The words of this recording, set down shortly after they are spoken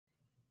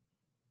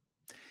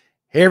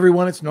Hey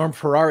everyone, it's Norm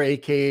Farrar,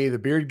 aka the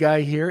Beard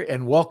Guy here,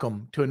 and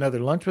welcome to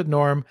another Lunch with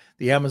Norm,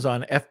 the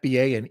Amazon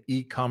FBA and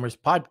e-commerce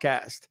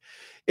podcast.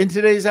 In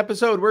today's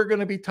episode, we're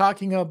going to be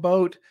talking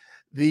about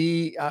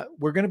a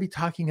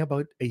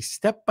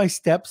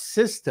step-by-step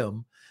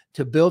system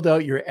to build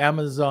out your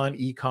Amazon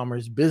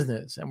e-commerce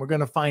business, and we're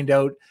going to find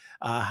out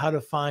how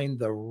to find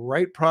the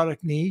right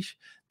product niche,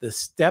 the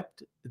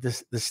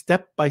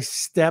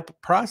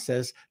step-by-step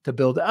process to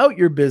build out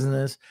your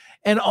business.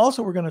 And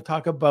also we're going to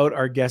talk about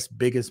our guest's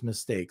biggest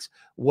mistakes,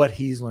 what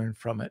he's learned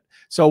from it.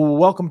 So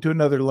welcome to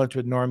another Lunch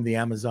with Norm, the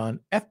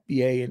Amazon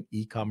FBA and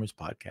e-commerce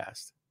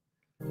podcast.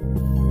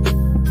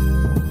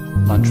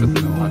 Lunch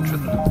with Norm. Lunch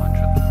with Norm.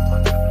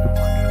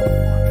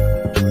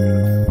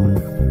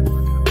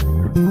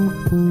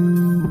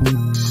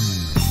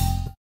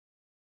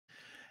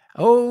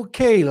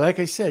 Okay, like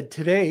I said,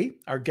 today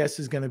our guest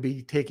is going to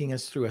be taking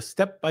us through a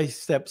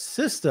step-by-step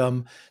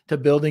system to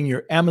building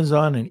your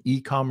Amazon and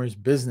e-commerce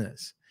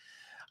business.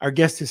 Our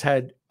guest is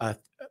a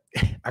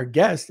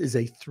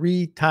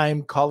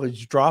 3-time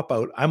college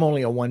dropout. I'm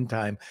only a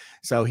 1-time,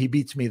 so he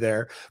beats me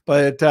there.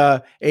 But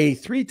a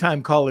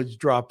 3-time college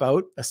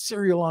dropout, a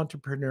serial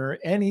entrepreneur,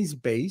 and he's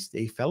based,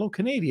 a fellow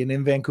Canadian,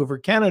 in Vancouver,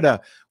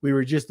 Canada. We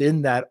were just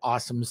in that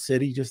awesome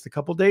city just a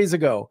couple days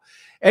ago.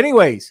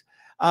 Anyways,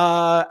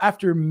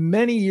 after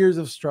many years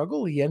of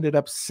struggle, he ended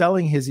up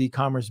selling his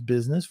e-commerce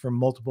business for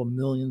multiple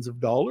millions of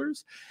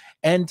dollars.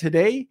 And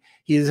today,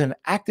 he is an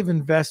active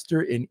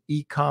investor in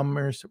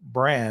e-commerce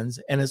brands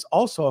and is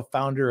also a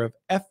founder of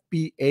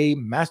FBA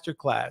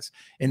Masterclass,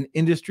 an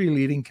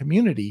industry-leading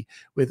community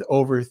with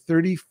over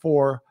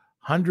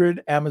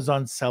 3,400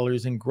 Amazon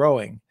sellers and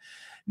growing.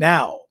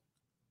 Now,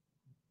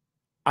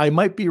 I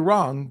might be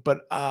wrong, but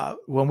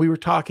when we were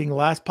talking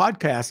last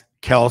podcast,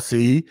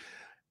 Kelsey,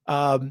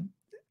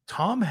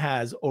 Tom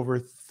has over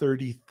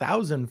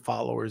 30,000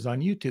 followers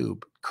on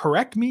YouTube.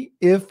 Correct me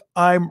if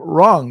I'm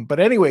wrong. But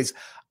anyways,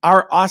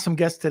 our awesome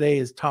guest today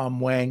is Tom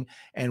Wang,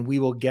 and we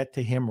will get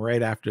to him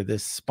right after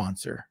this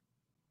sponsor.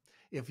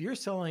 If you're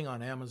selling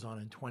on Amazon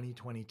in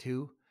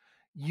 2022,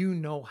 you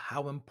know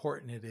how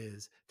important it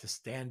is to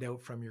stand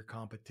out from your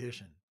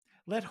competition.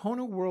 Let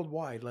Hono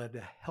Worldwide lend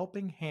a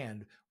helping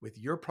hand with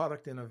your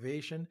product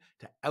innovation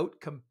to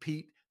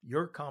outcompete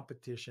your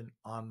competition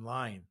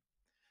online.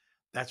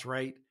 That's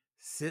right.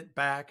 Sit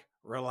back,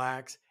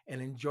 relax,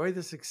 and enjoy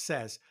the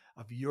success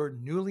of your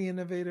newly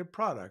innovative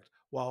product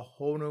while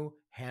Hono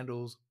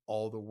handles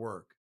all the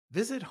work.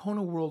 Visit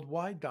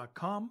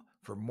honoworldwide.com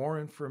for more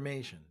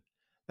information.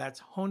 That's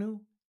Honu,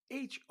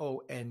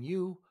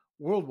 Honu,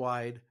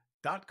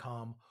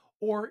 worldwide.com,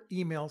 or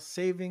email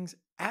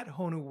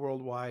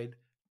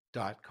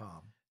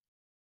savings@honoworldwide.com.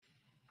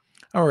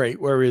 All right,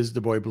 where is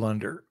the boy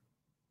Blunder?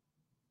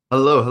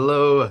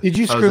 Hello. Did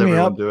you screw me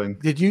up?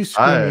 Did you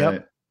screw me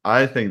up?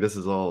 I think this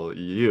is all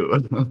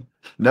you.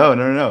 No.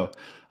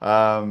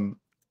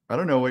 I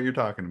don't know what you're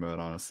talking about,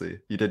 honestly.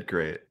 You did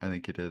great. I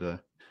think you did a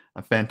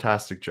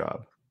fantastic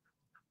job.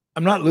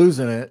 I'm not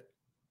losing it.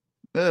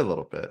 A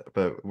little bit,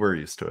 but we're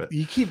used to it.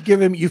 You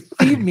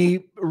feed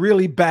me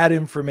really bad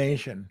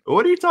information.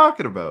 What are you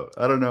talking about?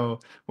 I don't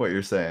know what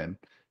you're saying.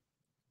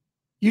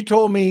 You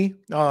told me,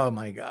 oh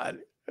my God.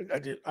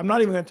 I'm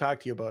not even going to talk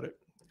to you about it.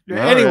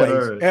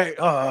 Anyways,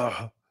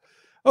 right.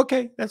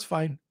 Okay, that's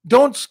fine.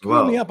 Don't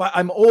screw me up.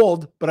 I'm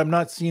old, but I'm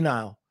not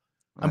senile.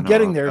 I'm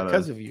getting there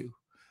because of you.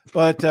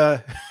 But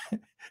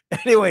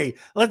anyway,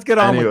 let's get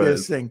on with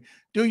this thing.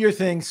 Do your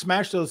thing,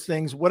 smash those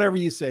things, whatever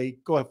you say,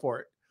 go for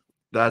it.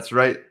 That's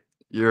right.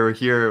 You're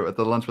here at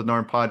the Lunch with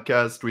Norm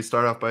podcast. We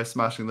start off by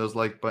smashing those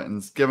like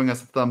buttons, giving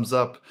us a thumbs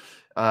up.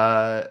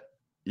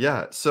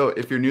 Yeah, so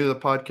if you're new to the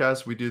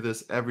podcast, we do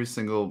this every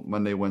single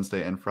Monday,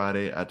 Wednesday, and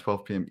Friday at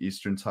 12 p.m.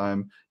 Eastern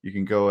time. You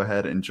can go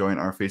ahead and join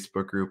our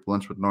Facebook group,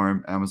 Lunch with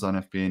Norm, Amazon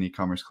FBA and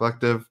e-commerce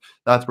collective.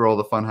 That's where all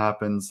the fun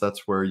happens.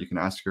 That's where you can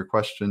ask your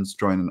questions,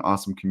 join an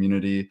awesome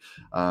community.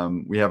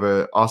 We have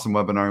an awesome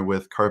webinar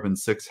with Carbon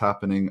 6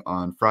 happening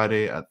on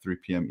Friday at 3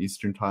 p.m.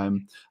 Eastern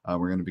time.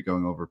 We're going to be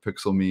going over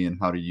Pixel Me and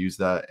how to use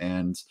that.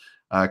 And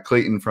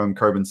Clayton from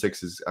Carbon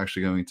 6 is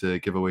actually going to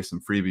give away some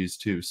freebies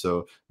too.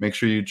 So make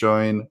sure you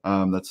join.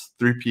 That's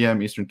 3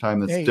 p.m. Eastern time.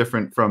 That's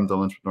different from the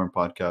Lunch with Norm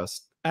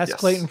podcast. Ask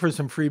Clayton for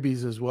some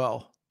freebies as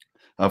well.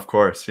 Of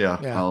course. Yeah.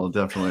 I'll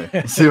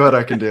definitely see what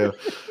I can do.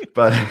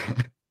 But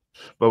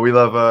we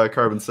love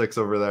Carbon 6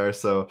 over there.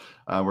 So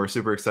we're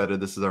super excited.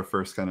 This is our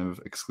first kind of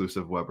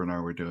exclusive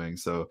webinar we're doing.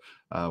 So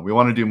we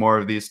want to do more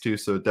of these too.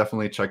 So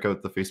definitely check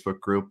out the Facebook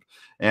group.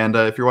 And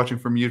if you're watching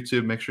from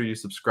YouTube, make sure you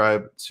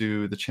subscribe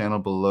to the channel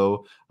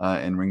below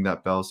and ring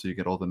that bell so you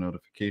get all the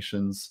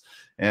notifications.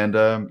 And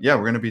yeah,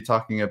 we're going to be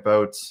talking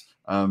about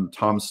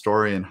Tom's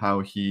story and how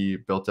he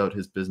built out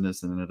his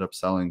business and ended up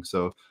selling.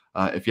 So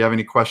if you have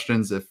any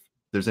questions, if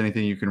there's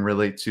anything you can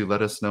relate to,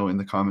 let us know in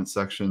the comment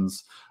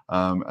sections.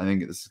 I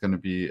think this is going to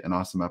be an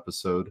awesome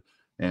episode,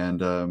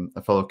 and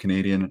a fellow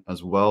Canadian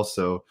as well.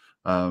 So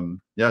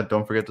yeah,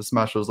 don't forget to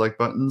smash those like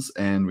buttons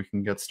and we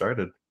can get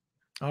started.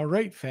 All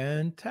right,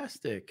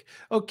 fantastic.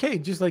 Okay,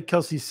 just like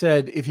Kelsey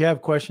said, if you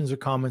have questions or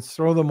comments,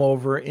 throw them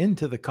over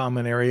into the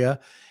comment area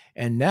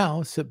And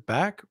now sit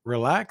back,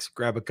 relax,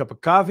 grab a cup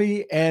of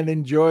coffee, and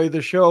enjoy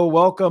the show.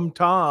 Welcome,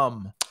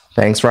 Tom.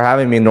 Thanks for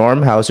having me,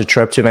 Norm. How was your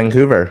trip to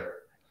Vancouver?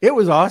 It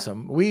was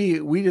awesome.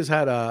 We just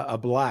had a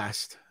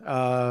blast.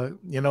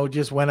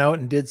 Just went out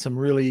and did some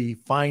really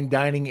fine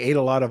dining, ate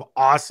a lot of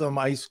awesome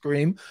ice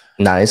cream.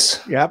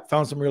 Nice. Yep,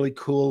 found some really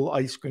cool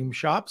ice cream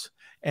shops.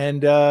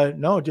 And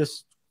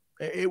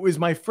it was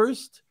my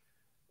first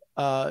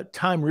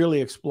time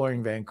really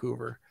exploring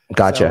Vancouver.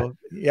 Gotcha. So,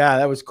 yeah,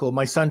 that was cool.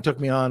 My son took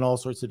me on all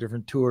sorts of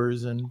different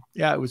tours, and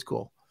yeah, it was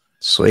cool.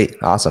 Sweet.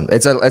 Awesome.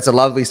 It's a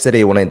lovely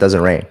city when it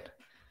doesn't rain.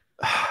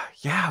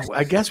 Yeah,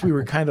 I guess we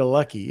were kind of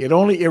lucky. It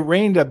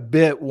rained a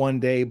bit one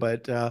day,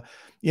 but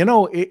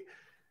if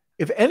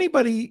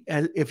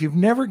you've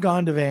never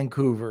gone to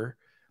Vancouver,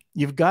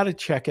 you've got to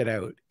check it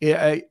out.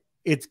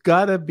 It's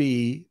got to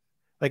be,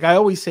 like I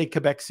always say,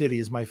 Quebec City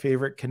is my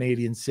favorite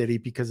Canadian city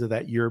because of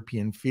that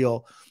European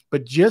feel.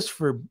 But just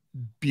for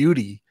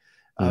beauty,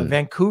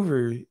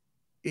 Vancouver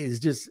is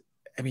just,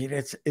 I mean,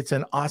 it's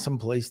an awesome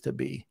place to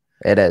be.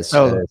 It is.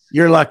 So it is.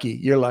 You're lucky.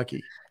 You're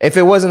lucky. If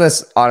it wasn't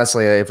this,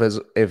 honestly, if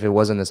it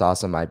wasn't this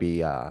awesome, I'd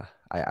be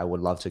I would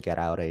love to get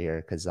out of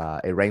here because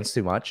it rains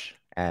too much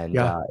and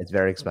it's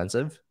very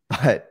expensive.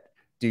 But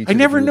I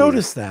never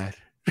noticed that.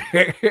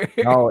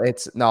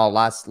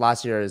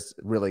 Last year has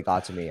really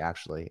got to me.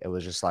 Actually, it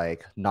was just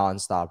like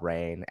nonstop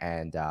rain,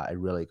 and it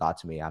really got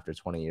to me after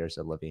 20 years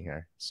of living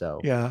here. So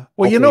yeah,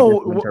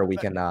 well, winter we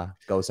can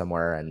go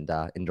somewhere and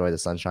enjoy the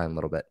sunshine a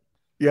little bit.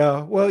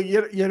 Yeah, well,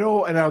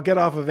 and I'll get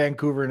off of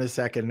Vancouver in a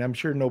second. I'm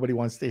sure nobody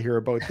wants to hear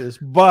about this,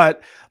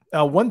 but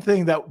one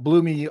thing that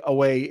blew me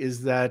away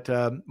is that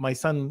my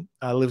son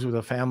lives with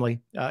a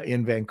family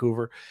in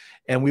Vancouver,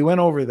 and we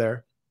went over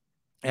there,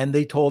 and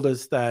they told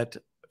us that,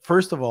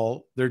 first of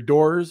all, their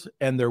doors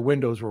and their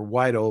windows were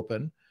wide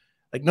open,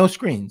 like no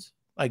screens,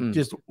 like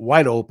just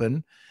wide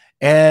open.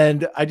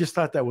 And I just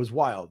thought that was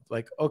wild.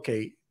 Like,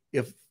 okay,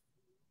 if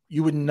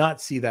you would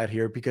not see that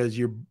here because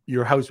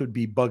your house would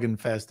be bug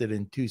infested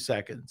in 2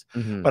 seconds.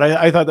 But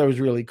I thought that was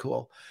really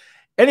cool.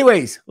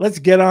 Anyways, let's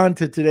get on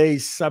to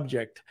today's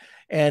subject.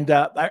 And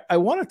I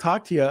want to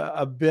talk to you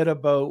a bit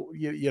about,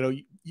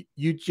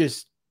 you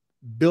just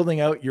building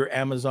out your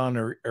Amazon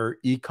or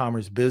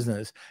e-commerce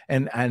business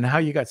and how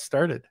you got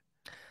started.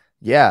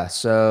 Yeah.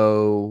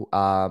 So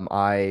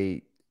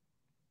I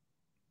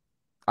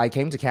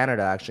came to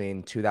Canada actually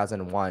in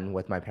 2001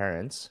 with my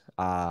parents.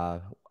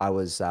 I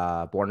was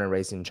born and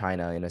raised in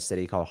China in a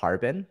city called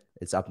Harbin.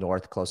 It's up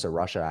north, close to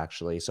Russia,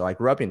 actually. So I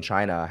grew up in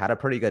China, had a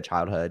pretty good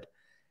childhood.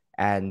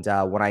 And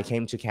when I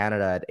came to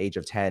Canada at the age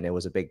of 10, it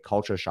was a big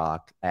culture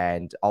shock.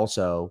 And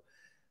also,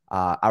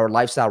 our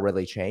lifestyle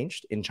really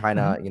changed. In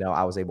China,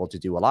 I was able to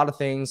do a lot of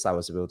things. I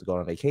was able to go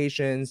on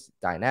vacations,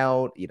 dine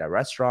out, eat at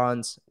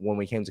restaurants. When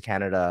we came to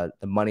Canada,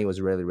 the money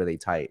was really, really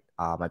tight.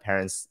 My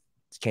parents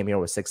came here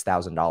with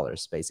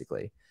 $6,000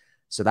 basically.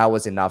 So that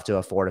was enough to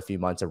afford a few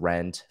months of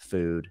rent,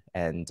 food.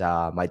 And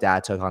my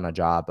dad took on a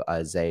job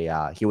as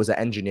he was an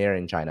engineer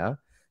in China.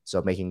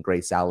 So making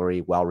great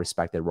salary,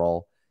 well-respected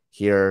role.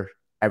 Here,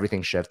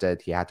 everything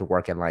shifted. He had to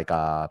work in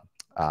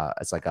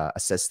as like a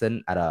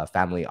assistant at a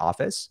family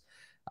office.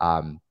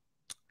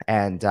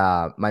 And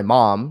my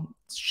mom,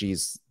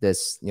 she's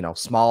this,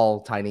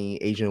 small, tiny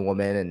Asian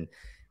woman. And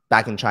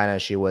back in China,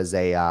 she was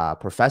a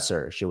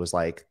professor. She was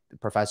like a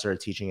professor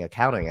teaching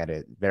accounting at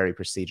a very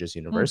prestigious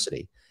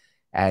university.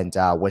 And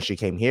when she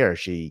came here,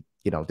 she,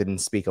 didn't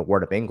speak a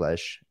word of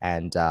English,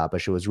 and but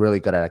she was really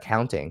good at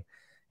accounting,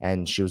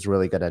 and she was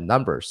really good at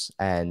numbers.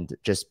 And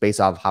just based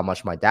off how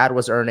much my dad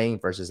was earning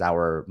versus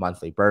our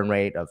monthly burn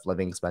rate of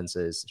living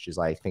expenses, she's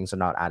like, things are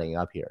not adding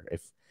up here.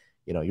 If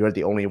you're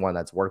the only one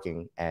that's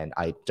working and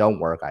I don't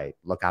work, I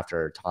look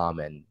after Tom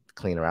and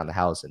clean around the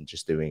house and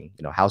just doing,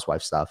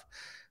 housewife stuff,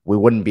 we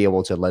wouldn't be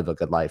able to live a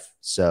good life.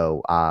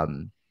 So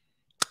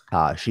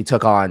she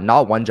took on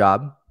not one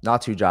job,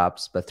 not 2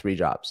 jobs, but 3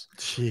 jobs.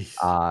 Jeez.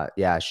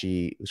 Yeah,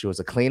 she was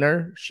a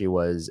cleaner, she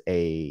was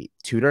a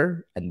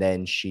tutor, and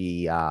then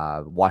she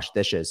washed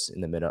dishes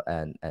in the middle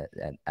and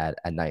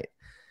at night.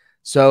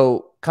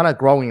 So kind of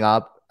growing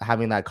up,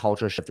 having that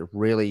culture shift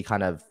really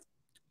kind of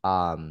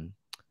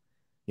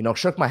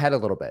shook my head a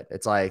little bit.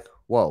 It's like,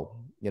 whoa,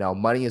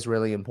 money is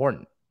really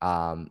important.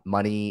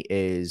 Money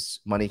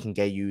can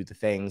get you the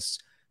things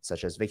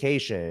such as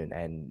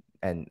vacation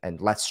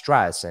and less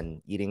stress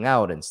and eating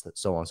out and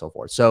so on and so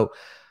forth. So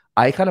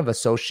I kind of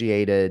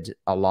associated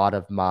a lot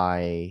of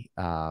my,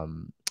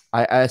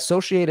 I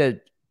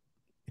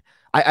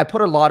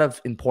put a lot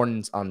of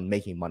importance on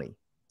making money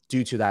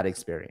due to that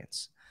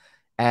experience.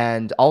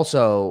 And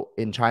also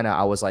in China,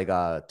 I was like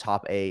a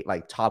top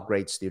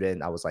grade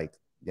student. I was like,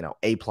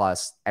 A+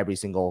 every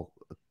single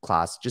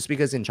class, just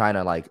because in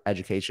China, like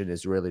education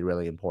is really,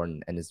 really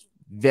important. And it's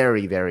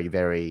very, very,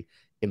 very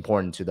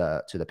important to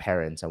the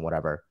parents and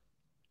whatever.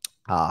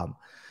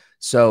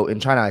 So in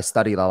China, I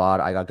studied a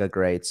lot. I got good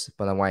grades.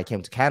 But then when I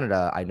came to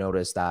Canada, I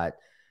noticed that,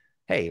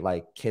 hey,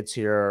 like kids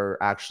here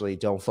actually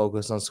don't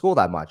focus on school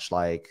that much.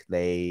 Like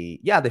they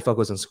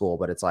focus on school,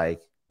 but it's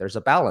like there's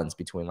a balance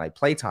between like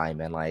playtime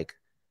and like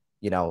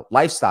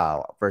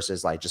lifestyle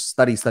versus like just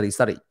study, study,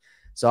 study.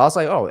 So I was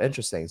like, oh,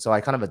 interesting. So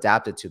I kind of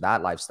adapted to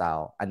that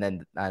lifestyle.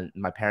 And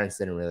my parents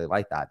didn't really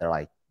like that. They're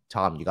like,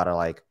 Tom, you got to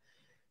like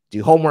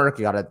do homework.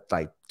 You got to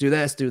like do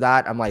this, do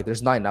that. I'm like,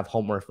 there's not enough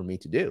homework for me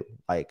to do.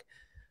 Like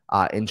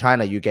in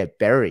China, you get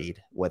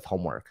buried with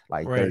homework.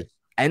 Like there's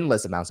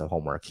endless amounts of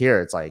homework.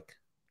 Here, it's like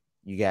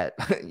you get,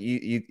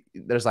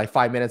 there's like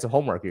 5 minutes of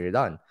homework and you're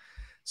done.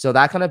 So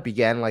that kind of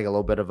began like a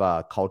little bit of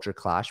a culture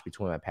clash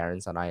between my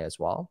parents and I as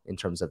well, in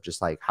terms of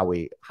just like how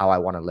I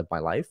want to live my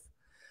life.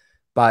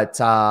 But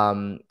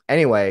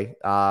anyway,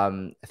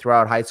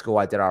 throughout high school,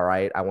 I did all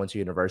right. I went to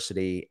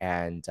university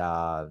and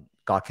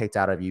got kicked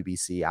out of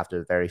UBC after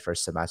the very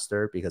first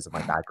semester because of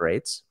my bad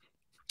grades.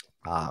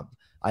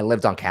 I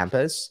lived on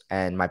campus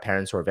and my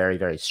parents were very,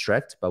 very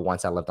strict. But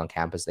once I lived on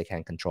campus, they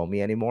can't control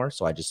me anymore.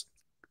 So I just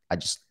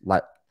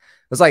let,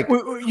 it was like,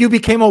 you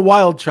became a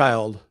wild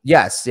child.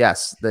 Yes.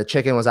 The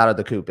chicken was out of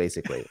the coop,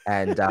 basically.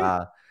 And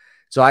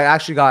so I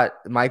actually got,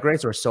 my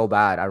grades were so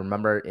bad. I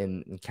remember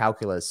in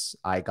calculus,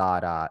 I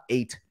got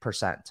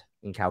 8%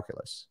 in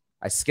calculus.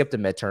 I skipped a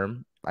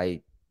midterm.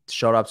 I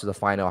showed up to the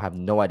final. I have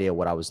no idea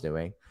what I was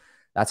doing.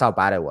 That's how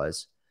bad it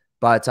was.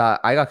 But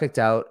I got kicked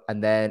out.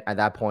 And then at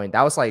that point,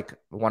 that was like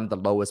one of the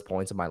lowest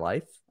points of my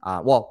life.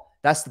 Well,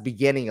 that's the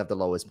beginning of the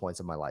lowest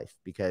points of my life,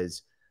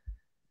 because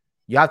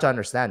you have to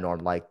understand, Norm,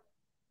 like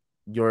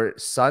your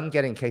son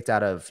getting kicked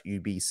out of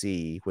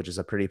UBC, which is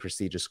a pretty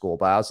prestigious school,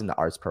 but I was in the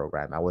arts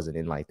program. I wasn't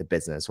in like the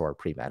business or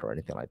pre-med or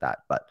anything like that.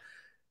 But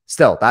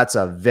still, that's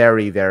a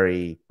very,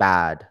 very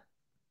bad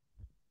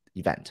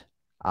event.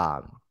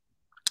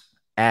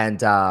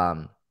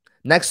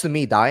 Next to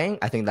me dying,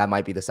 I think that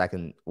might be the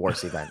second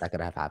worst event that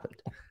could have happened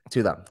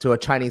to them, to a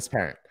Chinese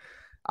parent.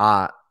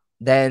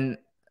 Then,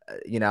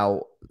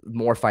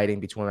 more fighting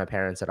between my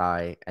parents and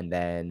I. And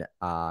then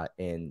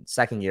in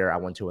second year, I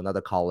went to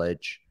another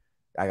college.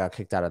 I got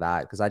kicked out of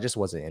that because I just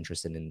wasn't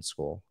interested in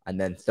school. And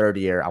then third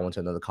year, I went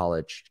to another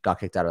college, got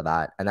kicked out of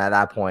that. And at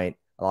that point,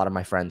 a lot of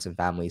my friends and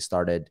family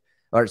a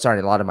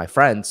lot of my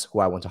friends who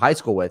I went to high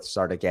school with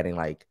started getting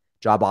like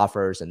job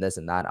offers and this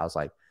and that. I was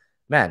like,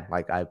 man,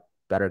 like I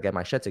better get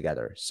my shit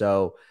together.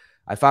 So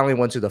I finally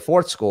went to the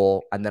fourth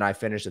school, and then I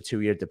finished a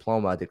 2-year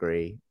diploma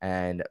degree.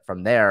 And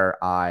from there,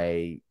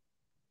 I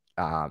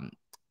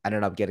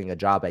ended up getting a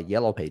job at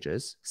Yellow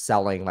Pages,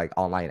 selling like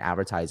online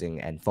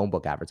advertising and phone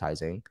book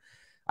advertising.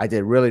 I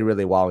did really,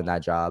 really well in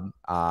that job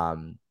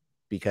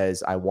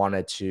because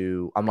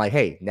I'm like,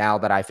 hey, now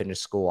that I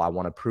finished school, I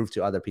want to prove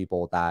to other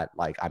people that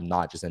like I'm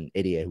not just an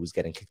idiot who's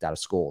getting kicked out of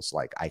school. So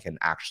like I can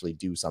actually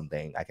do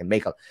something. I can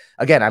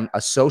again, I'm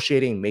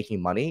associating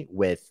making money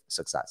with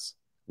success,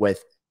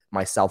 with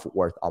my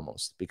self-worth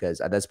almost,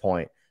 because at this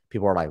point,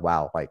 people are like,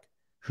 wow, like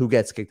who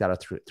gets kicked out of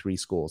three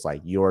schools?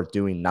 Like you're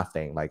doing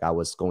nothing. Like I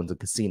was going to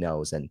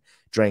casinos and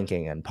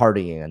drinking and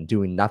partying and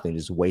doing nothing,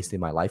 just wasting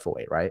my life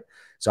away. Right.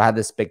 So I had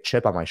this big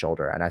chip on my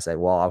shoulder, and I said,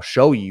 well, I'll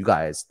show you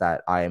guys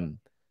that I'm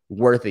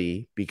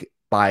worthy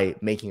by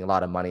making a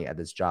lot of money at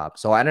this job.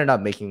 So I ended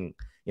up making,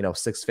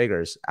 6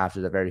 figures after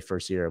the very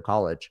first year of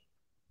college.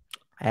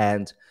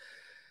 And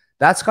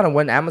that's kind of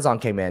when Amazon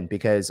came in,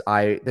 because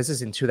this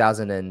is in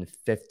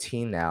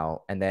 2015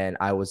 now. And then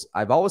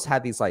I've always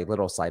had these like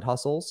little side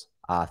hustles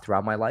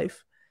throughout my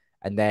life.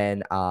 And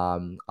then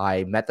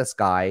I met this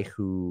guy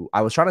who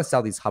I was trying to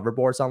sell these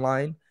hoverboards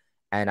online,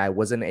 and I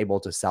wasn't able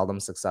to sell them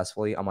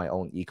successfully on my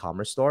own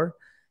e-commerce store.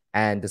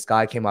 And this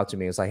guy came up to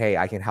me and was like, hey,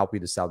 I can help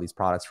you to sell these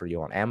products for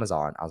you on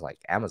Amazon. I was like,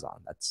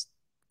 Amazon?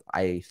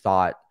 I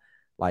thought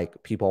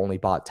like people only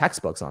bought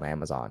textbooks on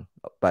Amazon,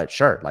 but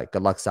sure, like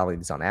good luck selling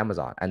these on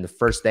Amazon. And the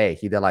first day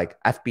he did like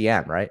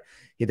FBM, right?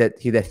 He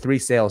did 3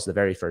 sales the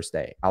very first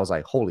day. I was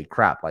like, holy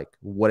crap. Like,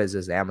 what is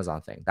this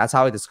Amazon thing? That's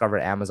how I discovered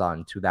Amazon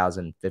in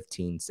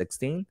 2015,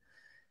 16.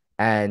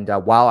 And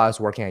while I was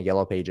working at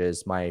Yellow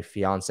Pages, my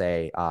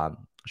fiance,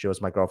 she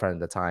was my girlfriend at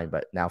the time,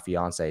 but now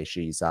fiance,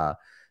 she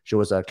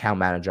was an account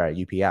manager at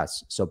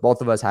UPS. So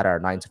both of us had our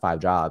 9-to-5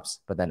 jobs,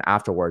 but then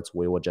afterwards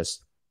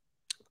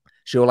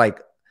she'll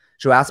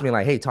ask me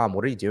like, hey, Tom,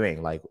 what are you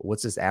doing? Like,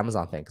 what's this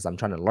Amazon thing? Because I'm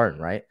trying to learn,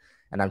 right?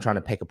 And I'm trying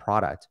to pick a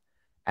product.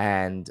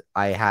 And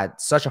I had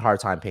such a hard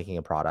time picking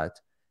a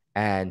product.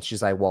 And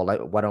she's like, well,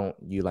 why don't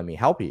you let me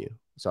help you?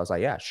 So I was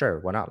like, yeah, sure.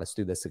 Why not? Let's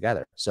do this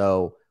together.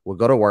 So we'll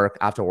go to work.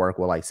 After work,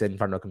 we'll like sit in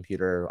front of a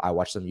computer. I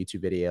watch some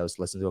YouTube videos,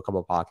 listen to a couple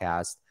of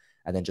podcasts,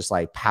 and then just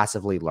like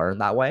passively learn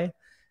that way.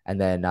 And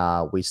then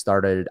we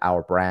started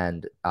our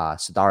brand,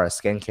 Sadara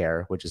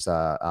Skincare, which is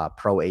a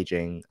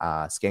pro-aging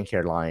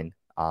skincare line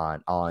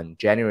on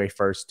January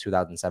 1st,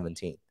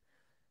 2017.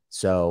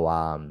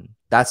 So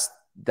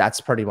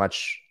that's pretty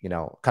much,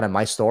 kind of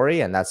my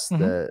story. And that's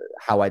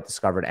how I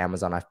discovered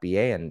Amazon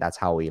FBA. And that's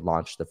how we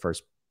launched the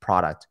first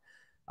product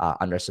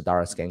under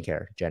Sadara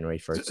Skincare, January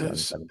 1st,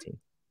 2017.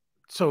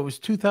 So it was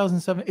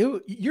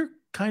 2007. You're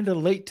kind of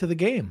late to the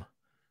game.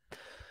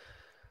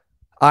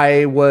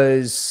 I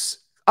was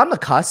on the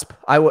cusp.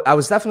 I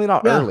was definitely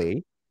not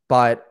early,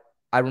 but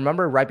I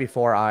remember right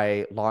before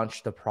I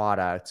launched the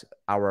product,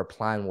 our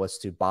plan was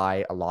to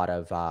buy a lot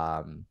of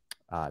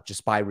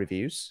just buy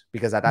reviews,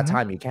 because at that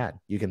time you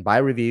can buy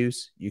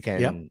reviews, you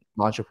can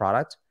launch a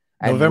product.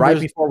 And right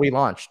before we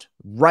launched,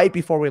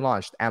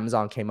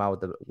 Amazon came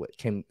out with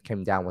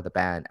came down with a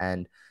ban.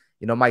 And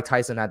you know, Mike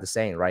Tyson had the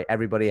saying, right?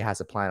 Everybody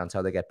has a plan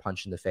until they get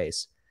punched in the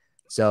face.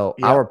 So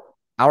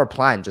our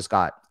plan just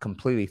got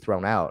completely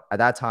thrown out. At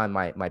that time,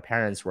 my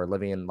parents were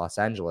living in Los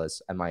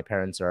Angeles, and my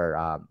parents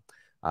are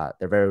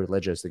they're very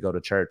religious. They go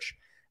to church,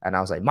 and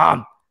I was like,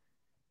 Mom,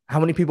 how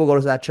many people go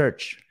to that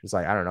church? She's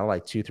like, I don't know,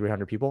 like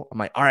 200-300 people. I'm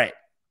like, all right,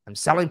 I'm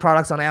selling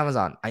products on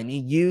Amazon. I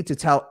need you to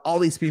tell all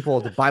these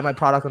people to buy my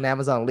product on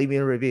Amazon and leave me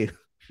a review.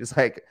 She's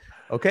like,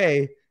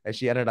 okay. And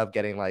she ended up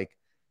getting like,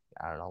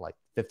 I don't know, like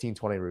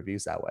 15-20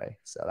 reviews that way.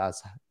 So that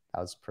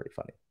was pretty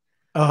funny.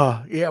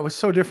 Yeah, it was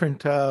so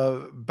different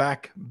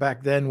back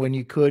then, when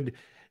you could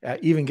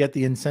even get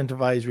the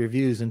incentivized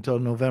reviews until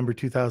November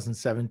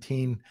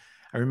 2017.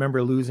 I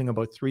remember losing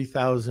about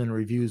 3,000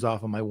 reviews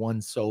off of my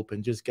one soap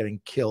and just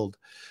getting killed.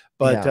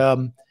 But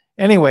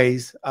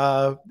anyways,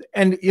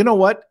 and you know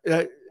what?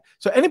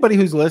 So anybody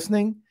who's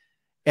listening,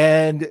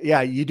 and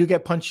you do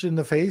get punched in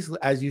the face,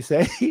 as you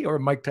say, or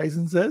Mike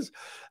Tyson says,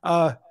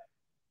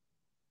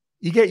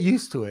 you get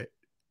used to it.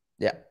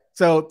 Yeah.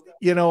 So,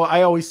 you know,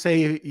 I always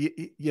say,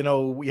 you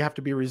know, we have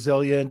to be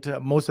resilient.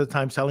 Most of the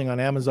time selling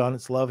on Amazon,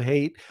 it's love,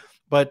 hate,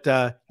 but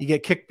you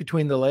get kicked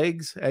between the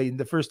legs.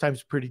 The first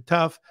time's pretty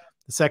tough.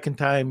 The second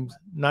time,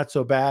 not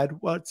so bad.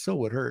 Well, it still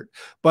would hurt,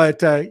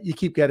 but you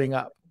keep getting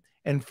up.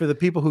 And for the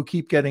people who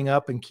keep getting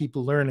up and keep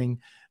learning,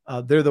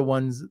 they're the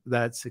ones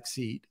that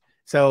succeed.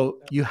 So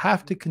you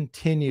have to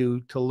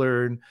continue to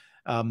learn,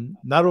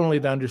 not only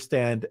to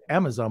understand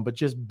Amazon, but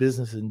just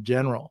business in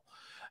general.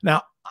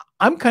 Now,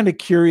 I'm kind of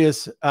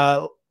curious.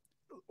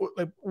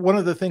 One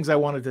of the things I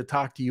wanted to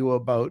talk to you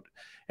about,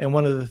 and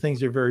one of the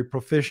things you're very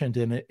proficient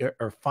in,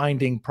 are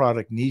finding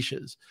product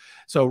niches.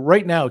 So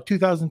right now,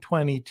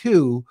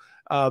 2022,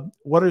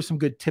 what are some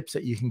good tips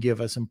that you can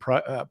give us in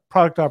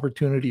product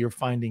opportunity or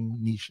finding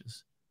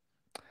niches?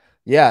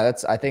 Yeah,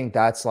 I think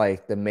that's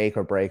like the make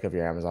or break of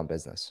your Amazon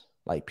business,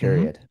 like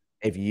period.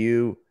 If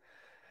you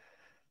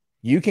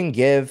can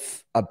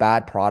give a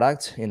bad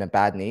product in a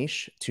bad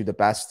niche to the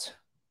best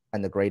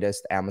and the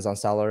greatest Amazon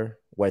seller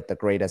with the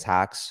greatest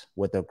hacks,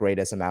 with the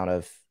greatest amount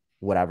of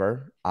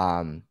whatever,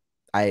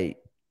 I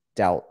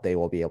doubt they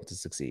will be able to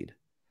succeed.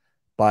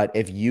 But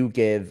if you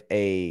give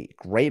a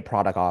great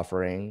product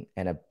offering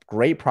and a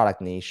great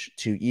product niche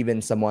to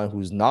even someone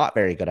who's not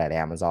very good at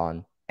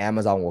Amazon,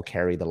 Amazon will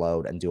carry the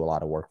load and do a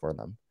lot of work for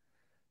them.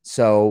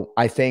 So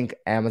I think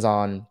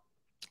Amazon,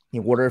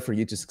 in order for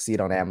you to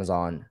succeed on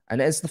Amazon, and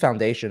it's the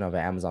foundation of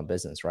an Amazon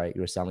business, right?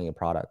 You're selling a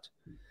product.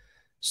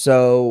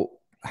 So,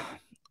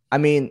 I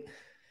mean,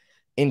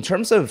 in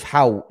terms of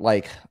how,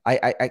 like,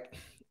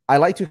 I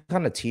like to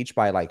kind of teach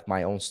by like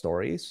my own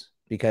stories,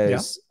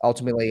 because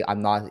ultimately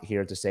I'm not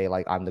here to say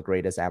like I'm the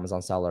greatest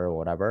Amazon seller or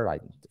whatever,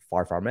 like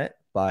far from it.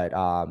 But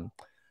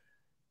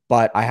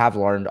I have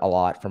learned a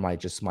lot from my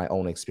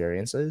own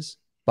experiences.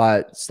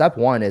 But step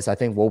one is, I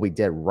think what we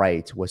did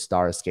right with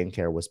Star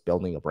Skincare was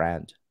building a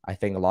brand. I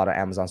think a lot of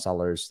Amazon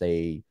sellers,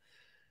 they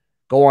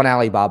go on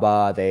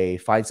Alibaba, they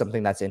find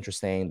something that's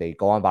interesting, they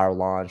go on Viral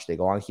Launch, they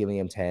go on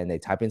Helium 10, they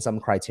type in some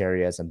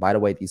criteria. And by the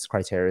way, these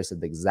criteria are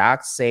the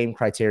exact same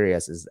criteria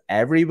as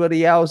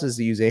everybody else is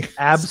using.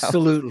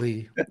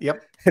 Absolutely. So,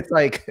 yep. It's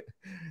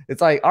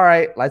like, all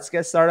right, let's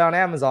get started on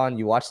Amazon.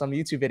 You watch some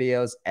YouTube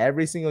videos,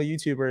 every single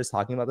YouTuber is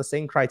talking about the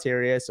same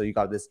criteria. So you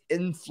got this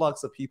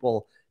influx of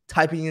people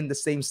typing in the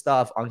same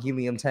stuff on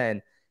Helium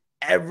 10.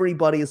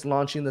 Everybody is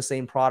launching the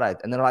same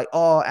product. And they're like,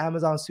 oh,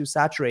 Amazon's too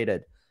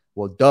saturated.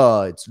 Well,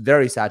 duh, it's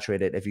very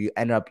saturated if you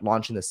end up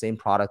launching the same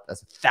product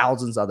as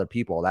thousands of other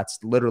people. That's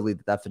literally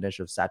the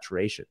definition of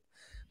saturation.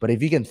 But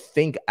if you can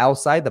think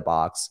outside the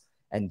box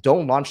and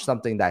don't launch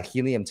something that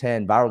Helium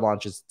 10 Viral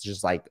Launch is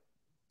just like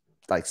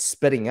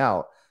spitting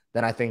out,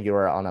 then I think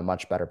you're on a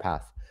much better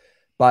path.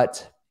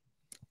 But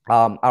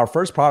our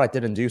first product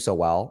didn't do so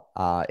well.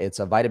 It's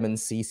a vitamin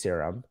C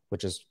serum,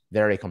 which is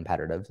very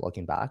competitive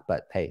looking back.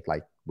 But hey,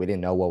 like, we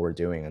didn't know what we're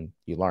doing, and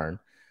you learn.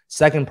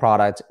 Second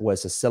product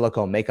was a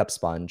silicone makeup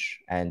sponge,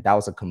 and that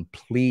was a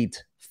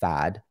complete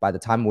fad. By the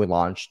time we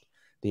launched,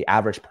 the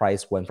average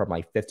price went from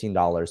like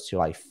 $15 to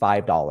like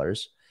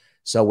 $5.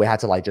 So we had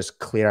to like just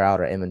clear out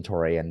our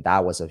inventory, and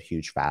that was a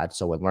huge fad.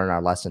 So we learned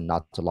our lesson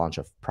not to launch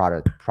a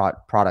product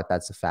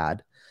that's a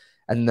fad.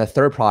 And the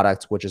third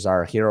product, which is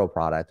our hero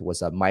product,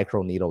 was a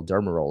micro needle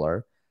derma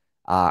roller.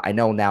 I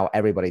know now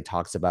everybody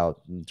talks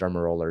about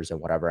derma rollers and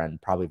whatever, and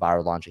probably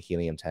Viral Launch of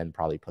Helium 10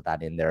 probably put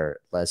that in their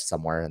list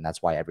somewhere, and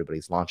that's why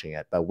everybody's launching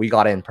it. But we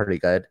got in pretty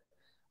good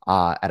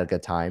at a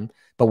good time.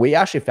 But we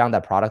actually found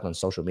that product on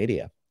social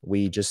media.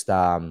 We just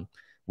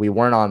we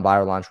weren't on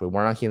Viral Launch, we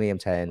weren't on Helium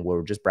 10, we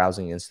were just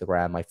browsing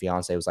Instagram. My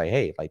fiance was like,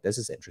 hey, like, this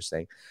is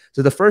interesting.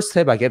 So the first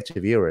tip I give to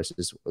viewers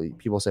is,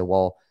 people say,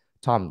 well,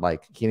 Tom,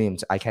 like,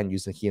 I can't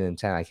use the Helium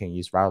 10, I can't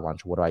use Viral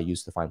Launch. What do I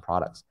use to find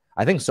products?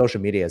 I think social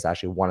media is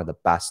actually one of the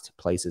best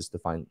places to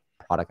find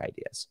product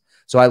ideas.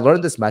 So I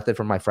learned this method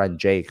from my friend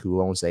Jake,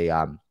 who owns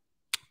a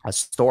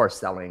store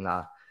selling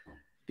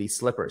these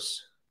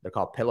slippers. They're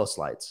called pillow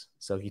slides.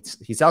 So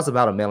he sells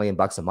about $1 million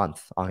a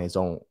month on his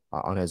own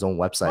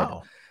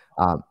website.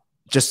 Wow.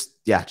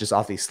 Just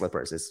off these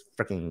slippers. It's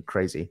freaking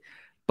crazy.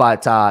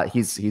 But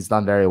he's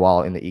done very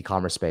well in the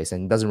e-commerce space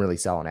and doesn't really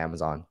sell on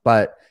Amazon.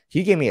 But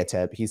he gave me a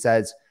tip. He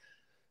says,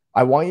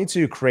 I want you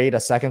to create a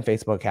second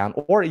Facebook account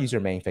or use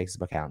your main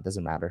Facebook account.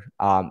 Doesn't matter.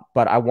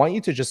 But I want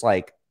you to just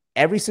like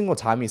every single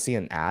time you see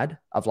an ad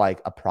of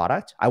like a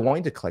product, I want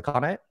you to click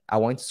on it. I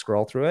want you to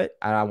scroll through it.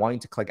 And I want you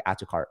to click add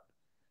to cart.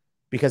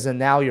 Because then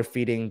now you're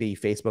feeding the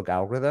Facebook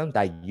algorithm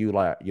that you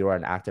are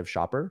an active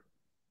shopper.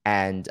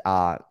 And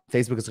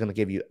Facebook is going to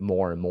give you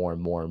more and more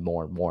and more and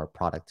more and more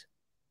product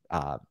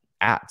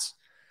ads.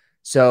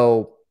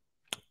 So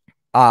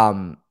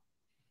that's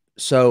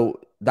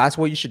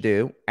what you should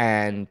do.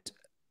 And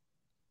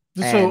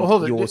so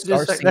hold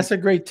it. That's a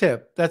great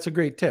tip. That's a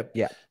great tip.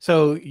 Yeah.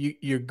 So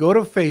you go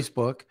to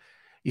Facebook,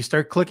 you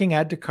start clicking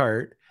add to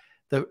cart,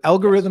 the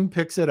algorithm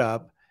picks it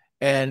up,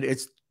 and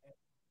it's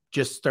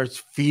just starts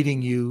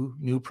feeding you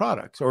new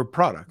products or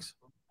products.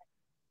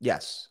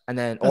 Yes. And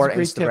then, or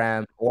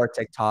Instagram or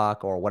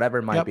TikTok or whatever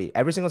it might be.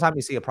 Every single time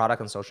you see a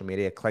product on social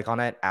media, click on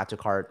it, add to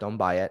cart, don't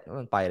buy it.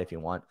 Don't buy it if you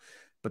want,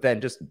 but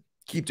then just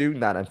keep doing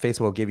that and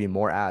Facebook will give you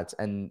more ads.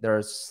 And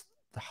there's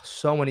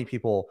so many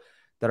people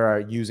that are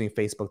using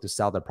Facebook to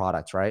sell their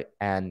products. Right.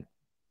 And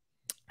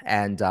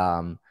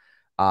you're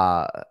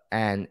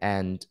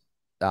going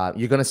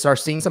to start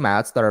seeing some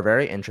ads that are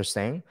very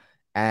interesting.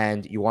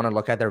 And you want to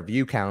look at their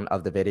view count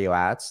of the video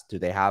ads. Do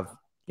they have,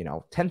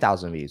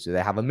 10,000 views? Do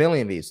they have 1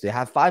 million views? Do they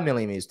have 5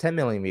 million views, 10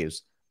 million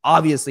views?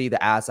 Obviously,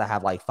 the ads that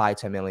have like 5,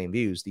 10 million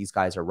views, these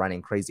guys are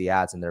running crazy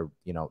ads and they're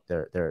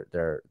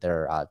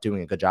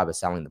doing a good job of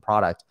selling the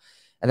product.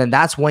 And then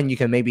that's when you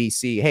can maybe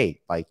see, hey,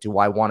 like, do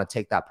I want to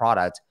take that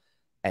product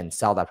and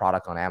sell that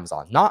product on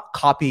Amazon? Not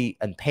copy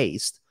and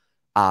paste,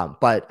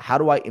 but how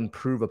do I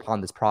improve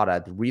upon this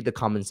product, read the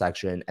comment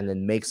section, and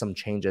then make some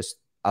changes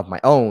of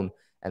my own,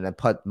 and then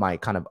put my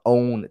kind of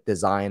own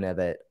design of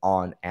it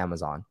on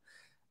Amazon.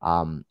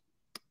 And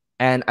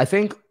I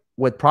think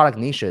with product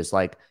niches,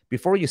 like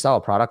before you sell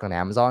a product on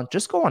Amazon,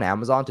 just go on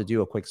Amazon to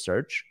do a quick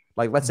search.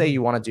 Like, let's say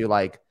you want to do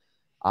like,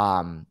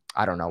 I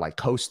don't know, like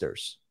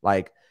coasters,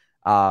 like,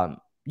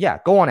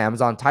 go on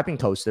Amazon, type in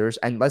coasters.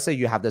 And let's say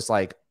you have this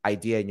like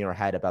idea in your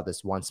head about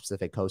this one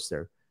specific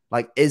coaster.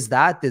 Like, is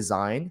that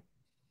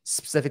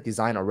specific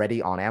design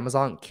already on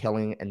Amazon,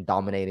 killing and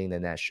dominating the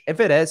niche? If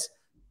it is,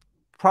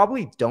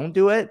 probably don't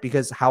do it,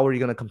 because how are you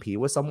going to compete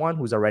with someone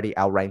who's already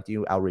outranked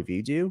you,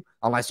 out-reviewed you,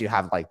 unless you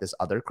have like this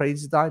other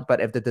crazy design.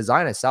 But if the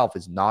design itself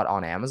is not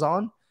on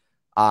Amazon,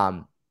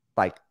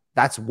 like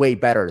that's way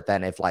better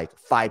than if like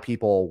 5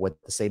 people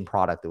with the same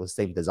product with the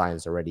same design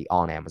is already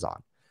on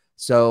Amazon.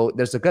 So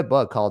there's a good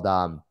book called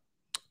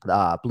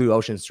Blue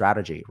Ocean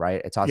Strategy,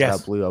 right? It talks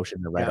about blue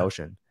ocean and red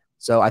ocean.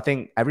 So I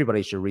think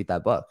everybody should read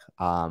that book.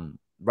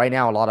 Right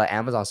now, a lot of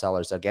Amazon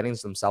sellers are getting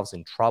themselves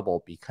in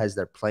trouble because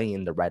they're playing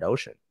in the red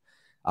ocean.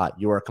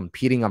 You are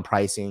competing on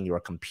pricing. You are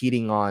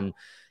competing on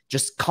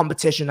just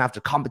competition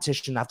after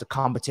competition after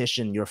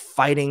competition. You're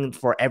fighting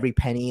for every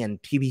penny and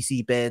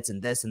PPC bids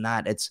and this and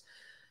that. It's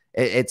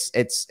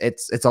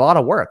a lot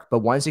of work. But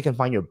once you can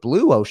find your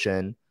blue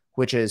ocean,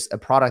 which is a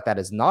product that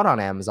is not on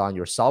Amazon,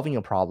 you're solving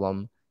a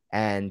problem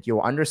and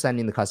you're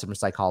understanding the customer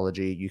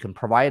psychology. You can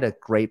provide a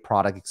great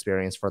product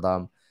experience for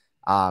them.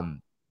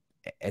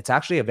 It's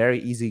actually a very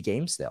easy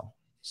game still.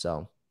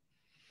 So,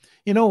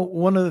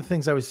 one of the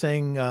things I was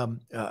saying, I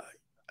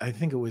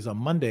think it was on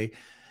Monday,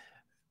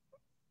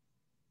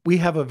 we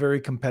have a very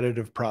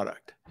competitive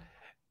product.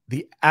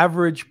 The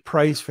average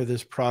price for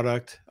this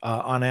product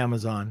on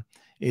Amazon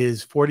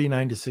is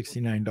 $49 to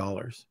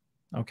 $69.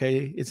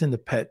 Okay. It's in the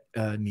pet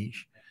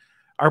niche.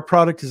 Our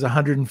product is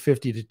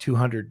 $150 to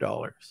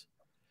 $200.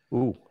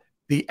 Ooh.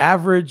 The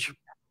average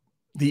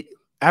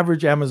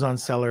Amazon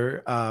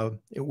seller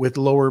with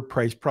lower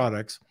price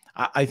products,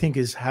 I think,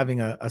 is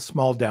having a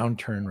small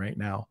downturn right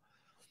now.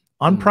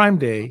 On Prime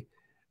Day,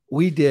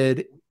 we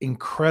did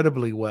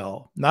incredibly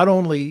well. Not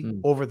only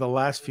over the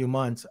last few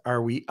months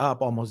are we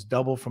up almost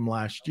double from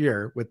last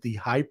year with the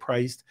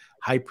high-priced,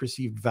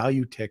 high-perceived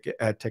value ticket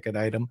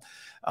item,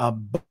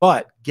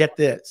 but get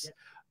this,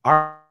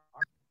 our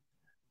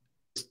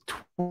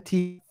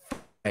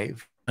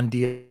 25 on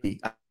DSP.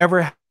 I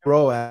never had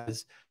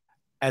ROAS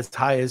as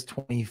high as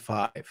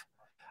 25.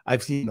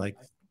 I've seen like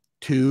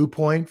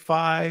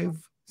 2.5,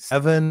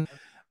 7,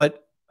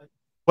 but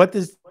what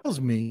this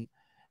tells me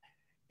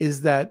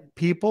is that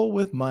people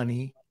with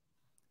money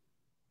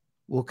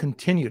will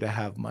continue to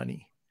have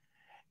money.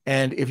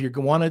 And if you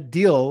want to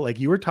deal, like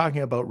you were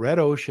talking about Red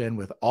Ocean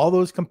with all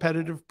those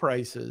competitive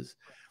prices,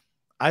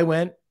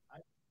 I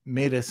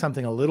made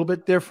something a little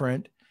bit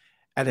different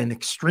at an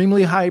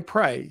extremely high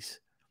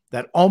price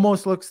that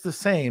almost looks the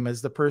same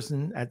as the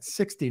person at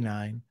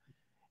 69.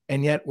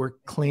 And yet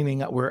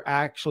we're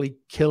actually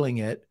killing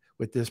it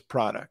with this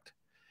product.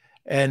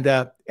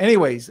 And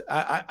anyways,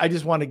 I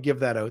just want to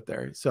give that out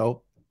there.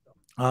 So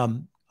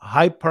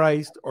high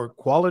priced or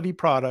quality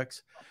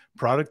products,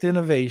 product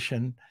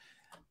innovation,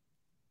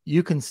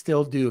 you can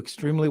still do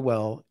extremely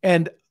well.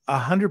 And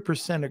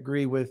 100%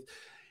 agree with,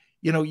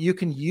 you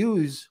can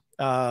use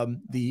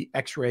the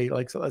X-ray,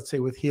 like, so let's say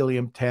with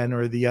helium-10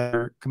 or the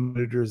other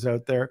competitors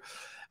out there.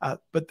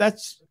 But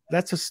that's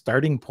a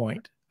starting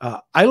point.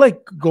 I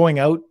like going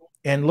out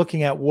and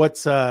looking at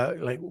what's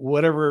like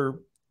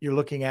whatever you're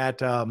looking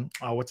at,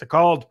 what's it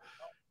called?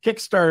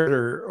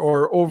 Kickstarter,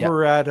 or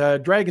over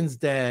at Dragon's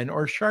Den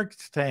or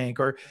Shark's Tank,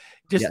 or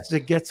just to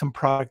get some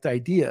product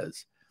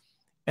ideas.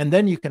 And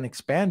then you can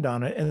expand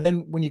on it. And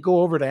then when you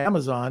go over to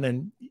Amazon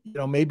and,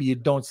 maybe you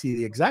don't see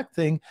the exact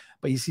thing,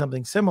 but you see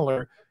something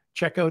similar,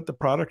 check out the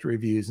product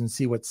reviews and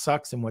see what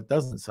sucks and what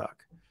doesn't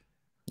suck.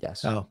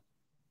 Yes. So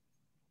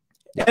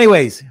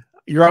anyways,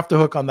 you're off the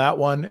hook on that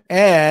one.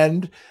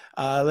 And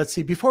let's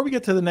see, before we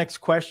get to the next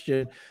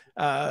question,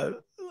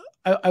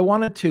 I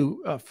wanted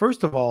to,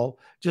 first of all,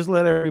 just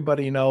let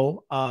everybody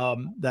know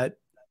that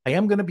I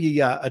am going to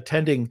be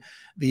attending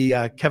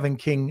the Kevin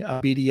King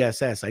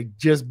BDSS. I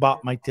just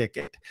bought my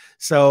ticket.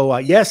 So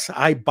yes,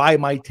 I buy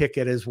my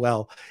ticket as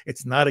well.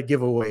 It's not a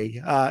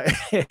giveaway.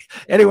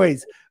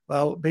 Anyways,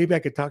 well, maybe I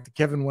could talk to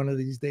Kevin one of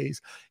these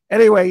days.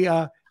 Anyway,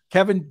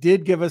 Kevin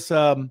did give us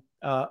a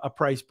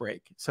price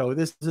break. So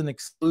this is an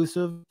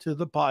exclusive to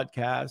the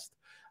podcast.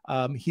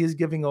 He is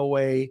giving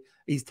away,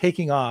 he's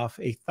taking off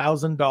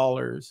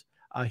 $1,000.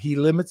 He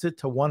limits it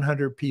to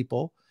 100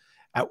 people.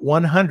 At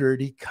 100,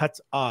 he cuts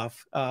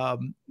off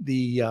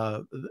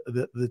the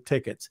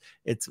tickets.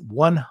 It's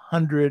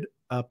 100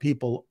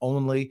 people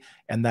only,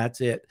 and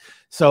that's it.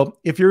 So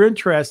if you're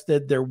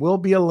interested, there will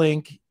be a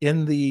link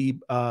in the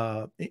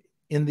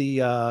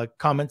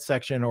comment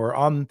section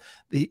or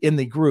in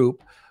the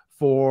group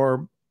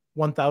for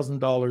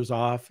 $1,000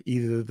 off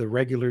either the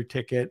regular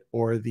ticket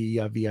or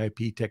the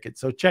VIP ticket.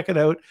 So check it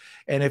out.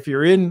 And if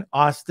you're in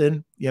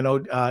Austin,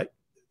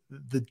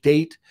 the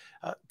date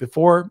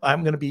before,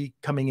 I'm going to be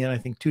coming in, I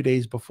think 2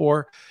 days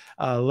before.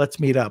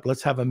 Let's meet up.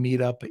 Let's have a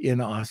meetup in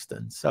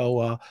Austin.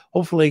 So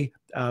hopefully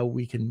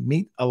we can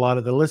meet a lot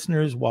of the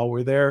listeners while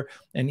we're there,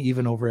 and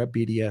even over at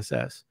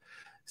BDSS.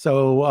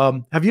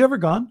 So have you ever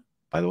gone,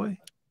 by the way?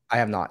 I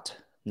have not.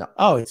 No.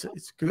 Oh, it's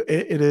good.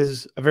 It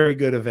is a very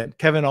good event.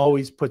 Kevin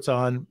always puts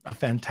on a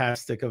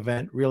fantastic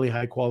event, really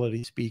high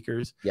quality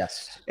speakers.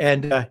 Yes.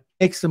 And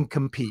makes them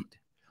compete.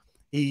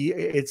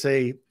 It's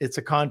a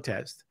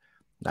contest.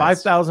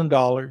 Nice.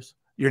 $5,000.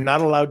 You're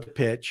not allowed to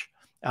pitch.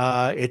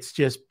 It's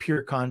just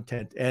pure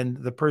content. And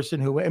the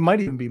person who, it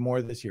might even be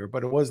more this year,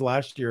 but it was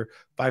last year,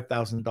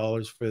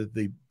 $5,000 for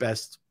the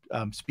best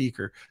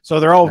speaker.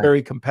 So they're all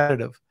very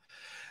competitive.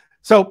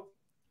 So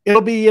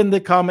it'll be in the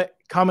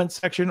comment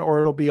section,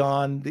 or it'll be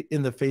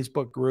in the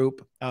Facebook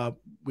group.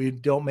 We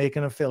don't make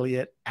an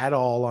affiliate at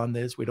all on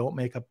this. We don't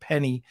make a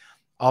penny.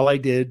 All I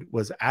did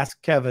was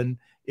ask Kevin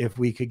if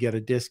we could get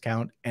a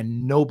discount,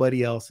 and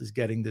nobody else is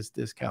getting this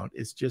discount.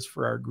 It's just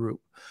for our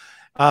group.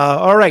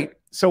 All right.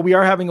 So we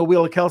are having a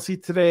Wheel of Kelsey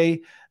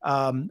today.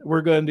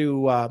 We're going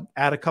to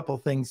add a couple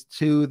things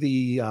to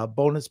the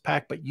bonus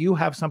pack, but you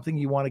have something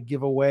you want to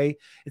give away.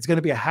 It's going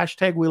to be a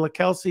hashtag Wheel of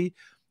Kelsey.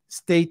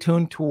 Stay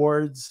tuned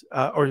towards,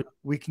 or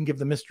we can give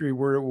the mystery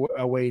word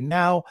away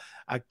now.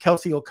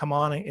 Kelsey will come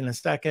on in a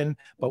second,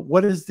 but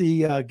what is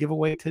the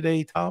giveaway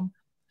today, Tom?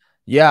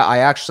 Yeah, I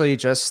actually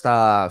just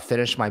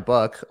finished my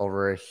book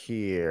over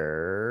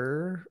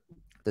here,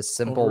 The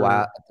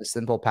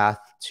Simple Path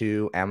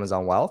to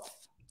Amazon Wealth.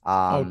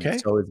 Okay.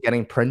 So it's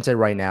getting printed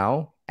right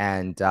now,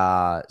 and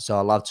so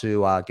I'd love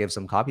to give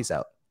some copies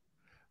out.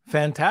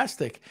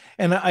 Fantastic.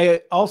 And I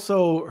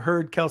also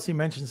heard Kelsey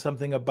mention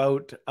something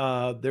about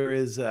there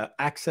is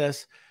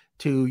access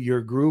to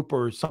your group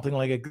or something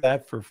like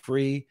that for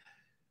free.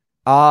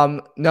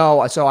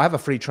 No, so I have a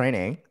free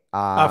training.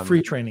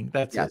 Free training.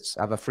 That's yes,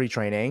 I have a free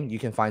training. You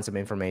can find some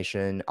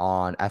information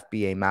on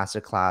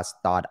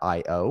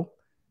fbamasterclass.io.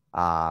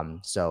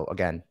 So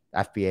again,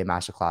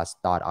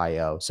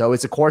 fbamasterclass.io. So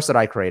it's a course that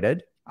I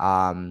created.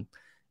 And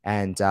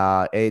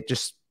it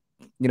just,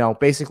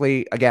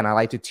 basically, again, I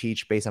like to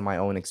teach based on my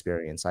own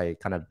experience. I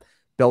kind of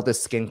built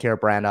this skincare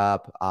brand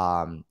up.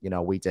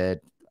 We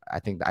did, I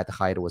think at the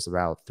height, it was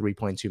around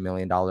 $3.2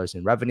 million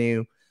in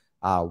revenue.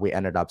 We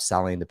ended up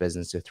selling the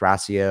business to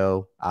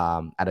Thrasio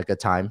at a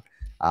good time.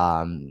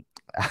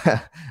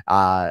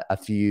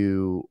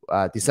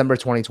 December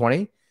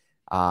 2020.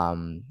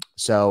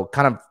 So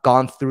kind of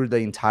gone through the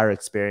entire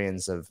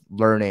experience of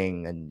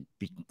learning and,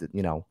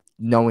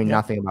 knowing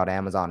nothing about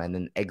Amazon and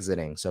then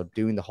exiting. So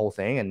doing the whole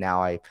thing. And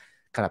now I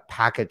kind of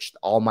packaged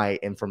all my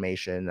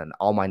information and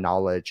all my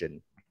knowledge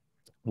and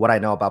what I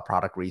know about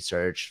product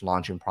research,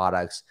 launching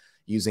products,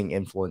 using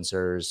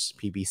influencers,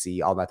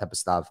 PPC, all that type of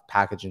stuff,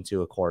 packaged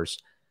into a course.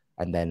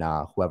 And then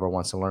whoever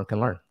wants to learn can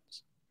learn.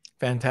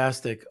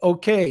 Fantastic.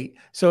 Okay.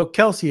 So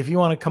Kelsey, if you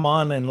want to come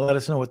on and let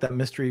us know what that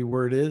mystery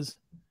word is.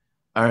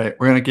 All right.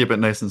 We're going to keep it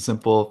nice and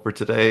simple for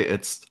today.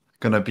 It's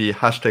going to be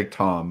hashtag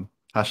Tom.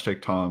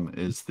 Hashtag Tom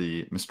is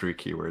the mystery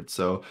keyword.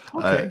 So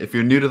if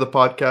you're new to the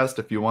podcast,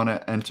 if you want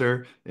to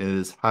enter, it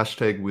is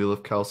hashtag Wheel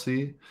of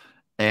Kelsey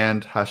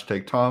and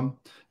hashtag Tom,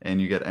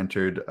 and you get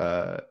entered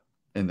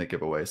in the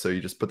giveaway. So you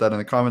just put that in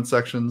the comment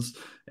sections,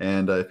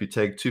 and if you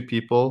tag 2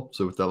 people,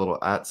 so with that little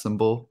 @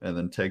 symbol, and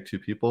then tag 2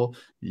 people,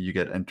 you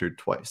get entered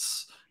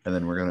twice. And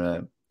then we're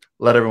gonna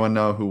let everyone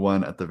know who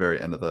won at the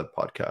very end of the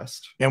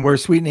podcast. And we're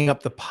sweetening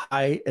up the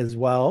pie as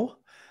well.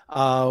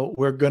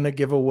 We're gonna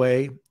give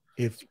away,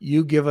 if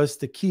you give us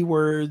the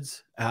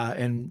keywords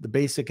and the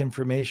basic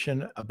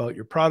information about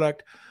your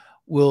product,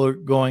 we're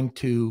going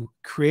to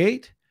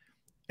create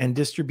and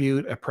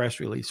distribute a press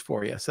release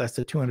for you. So that's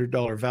a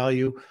 $200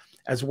 value.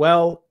 As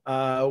well,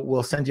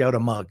 we'll send you out a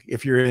mug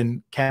if you're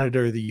in Canada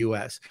or the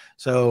US.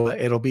 So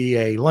it'll be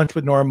a Lunch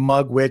with Norm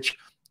mug, which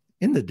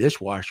in the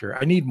dishwasher,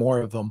 I need more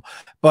of them.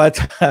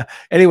 But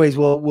anyways,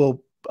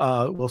 we'll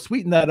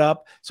sweeten that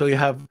up. So you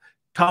have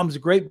Tom's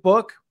great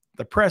book,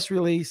 the press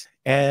release,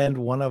 and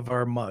one of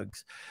our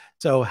mugs.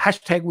 So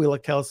hashtag Wheel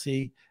of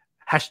Kelsey,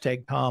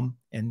 hashtag Tom,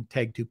 and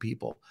tag 2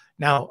 people.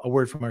 Now, a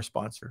word from our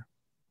sponsor.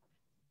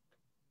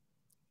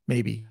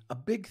 Maybe. A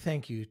big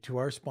thank you to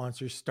our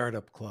sponsor,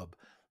 Startup Club,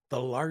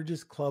 the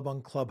largest club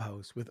on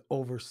Clubhouse with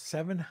over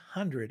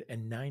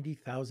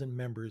 790,000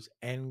 members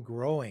and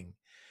growing.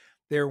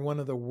 They're one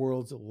of the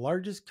world's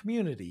largest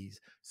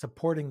communities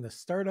supporting the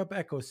startup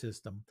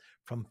ecosystem,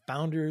 from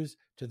founders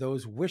to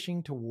those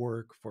wishing to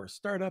work for a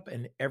startup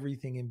and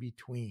everything in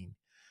between.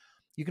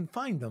 You can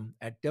find them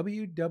at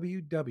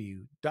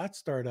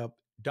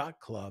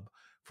www.startup.club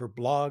for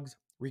blogs,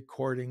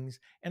 recordings,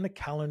 and a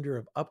calendar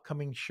of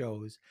upcoming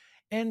shows,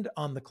 and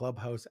on the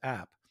Clubhouse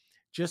app.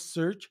 Just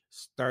search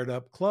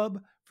Startup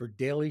Club for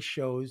daily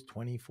shows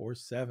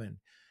 24/7.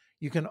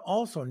 You can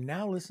also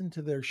now listen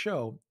to their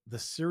show, the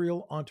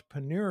Serial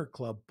Entrepreneur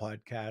Club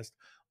podcast,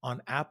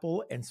 on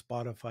Apple and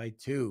Spotify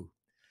too.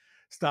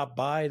 Stop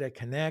by to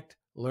connect,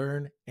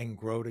 learn, and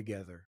grow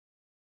together.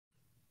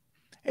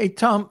 Hey,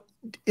 Tom,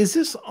 is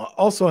this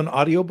also an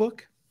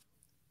audiobook?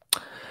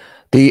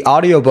 The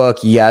audiobook,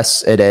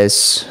 yes, it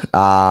is.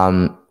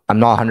 I'm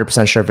not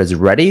 100% sure if it's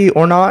ready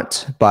or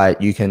not, but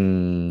you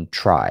can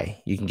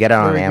try. You can get it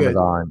on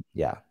Amazon.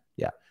 Yeah.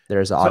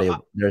 There's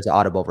an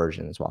audible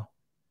version as well.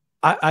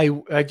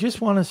 I just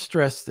want to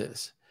stress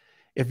this.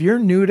 If you're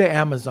new to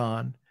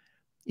Amazon,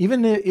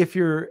 even if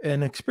you're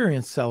an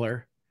experienced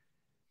seller,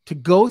 to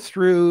go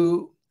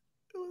through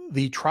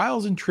the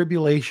trials and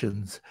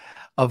tribulations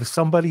of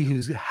somebody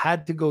who's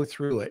had to go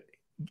through it,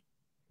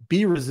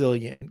 be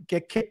resilient,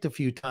 get kicked a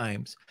few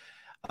times,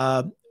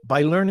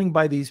 by learning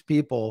by these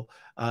people,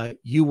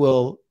 you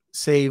will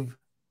save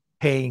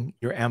paying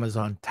your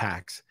Amazon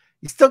tax.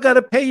 You still got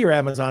to pay your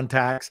Amazon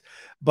tax,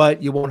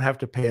 but you won't have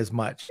to pay as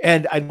much.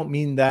 And I don't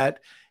mean that,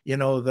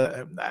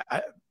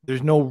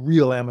 there's no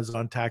real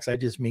Amazon tax. I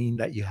just mean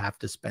that you have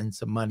to spend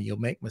some money. You'll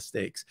make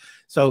mistakes.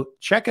 So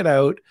check it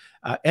out.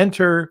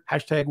 Enter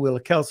hashtag Wheel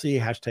of Kelsey,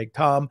 hashtag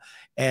Tom,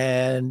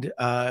 and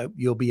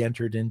you'll be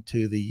entered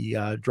into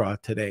the draw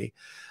today.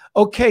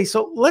 Okay,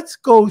 so let's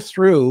go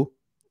through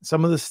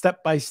some of the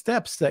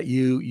step-by-steps that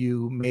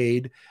you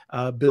made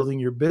building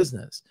your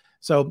business.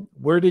 So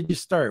where did you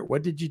start?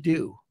 What did you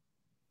do?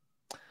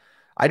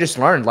 I just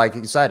learned, like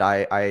you said,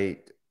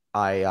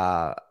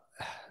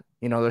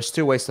 there's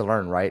 2 ways to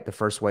learn, right? The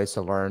first way is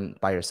to learn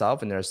by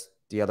yourself, and there's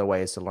the other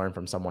way is to learn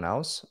from someone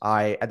else.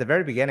 At the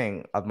very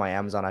beginning of my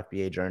Amazon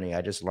FBA journey,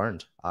 I just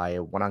learned. I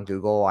went on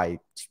Google. I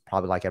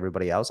probably, like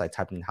everybody else, I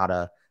typed in how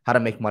to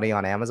make money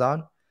on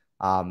Amazon.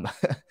 And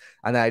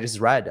then I just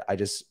read. I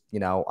just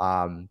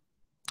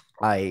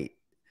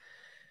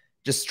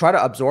try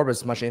to absorb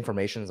as much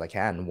information as I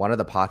can. One of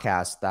the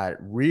podcasts that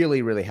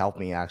really, really helped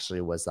me actually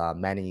was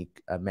Manny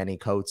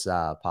Coates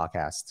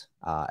podcast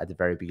at the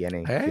very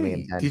beginning.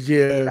 Hey, did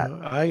you?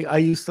 I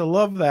used to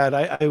love that.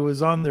 I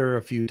was on there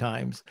a few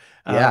times.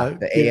 Yeah,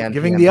 the AM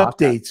giving the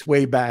updates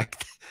way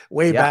back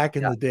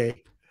in the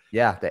day.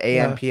 Yeah, the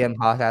AM PM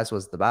podcast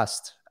was the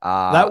best.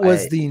 That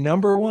was the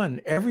number one.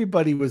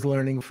 Everybody was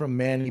learning from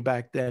Manny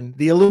back then.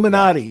 The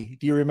Illuminati. Yeah.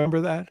 Do you remember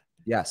that?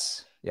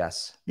 Yes. The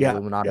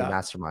Illuminati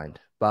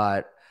mastermind.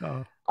 But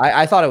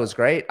I thought it was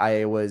great.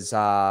 It was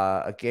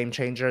a game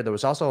changer. There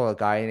was also a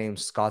guy named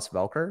Scott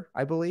Velker,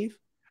 I believe.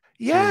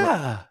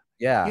 Yeah.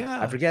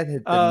 I forget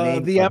the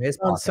name the of his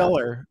Amazon podcast.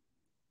 Seller.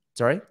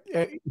 Sorry?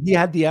 He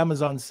had the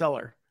Amazon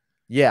Seller.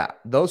 Yeah.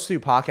 Those 2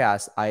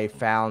 podcasts I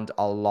found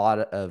a lot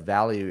of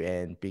value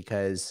in,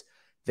 because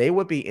they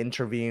would be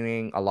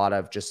interviewing a lot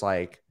of just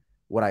like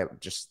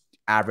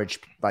average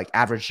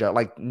Joe.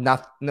 Like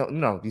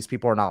no, these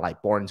people are not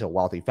like born into a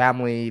wealthy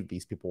family.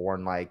 These people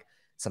weren't like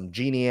some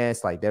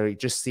genius. Like, they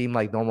just seem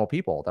like normal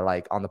people. They're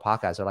like on the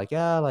podcast. They're like,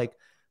 yeah, like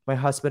my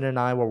husband and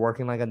I were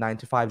working like a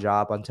 9-to-5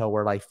 job until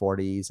we're like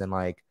 40s. And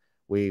like,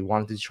 we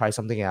wanted to try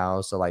something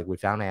else. So like we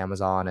found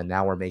Amazon and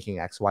now we're making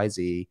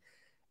XYZ.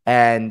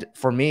 And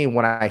for me,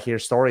 when I hear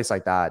stories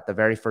like that, the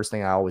very first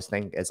thing I always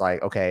think is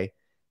like, okay,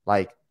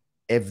 like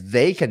if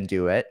they can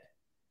do it,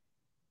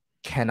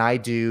 can I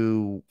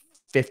do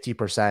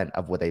 50%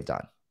 of what they've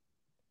done?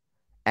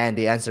 And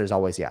the answer is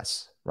always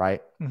yes.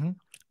 Right. Mm-hmm.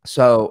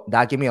 So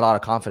that gave me a lot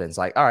of confidence.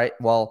 Like, all right,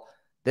 well,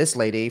 this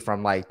lady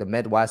from like the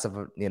Midwest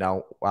of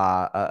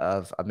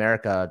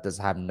America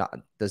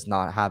does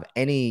not have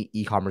any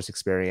e-commerce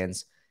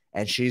experience,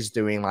 and she's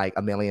doing like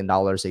 $1 million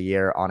a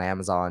year on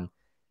Amazon.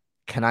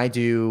 Can I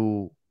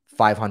do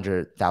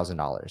 $500,000?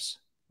 I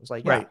was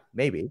like, yeah,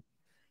 maybe.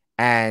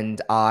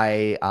 And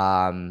I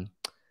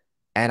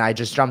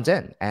just jumped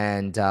in.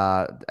 And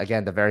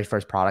again, the very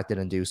first product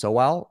didn't do so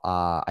well.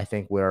 I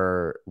think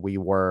we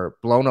were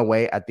blown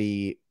away at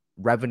the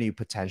revenue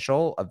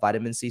potential of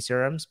vitamin C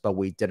serums, but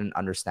we didn't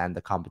understand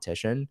the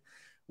competition.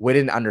 We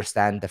didn't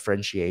understand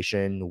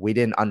differentiation. We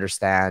didn't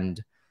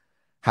understand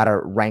how to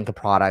rank a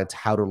product,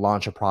 how to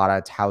launch a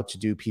product, how to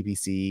do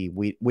PPC.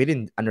 We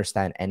didn't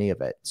understand any of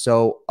it.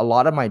 So a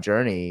lot of my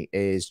journey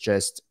is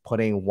just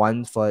putting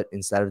one foot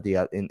instead of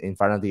the in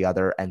front of the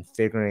other and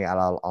figuring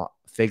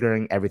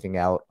everything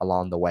out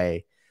along the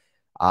way.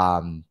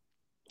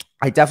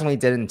 I definitely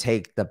didn't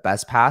take the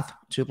best path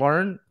to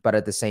learn, but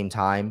at the same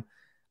time,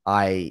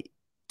 I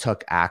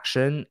took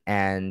action,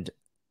 and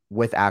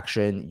with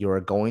action, you're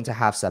going to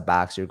have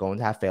setbacks, you're going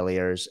to have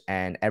failures,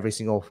 and every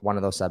single one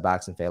of those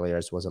setbacks and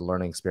failures was a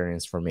learning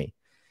experience for me.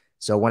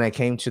 So when it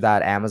came to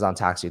that Amazon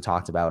tax you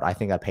talked about, I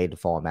think I paid the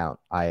full amount.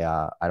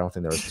 I don't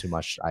think there was too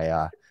much.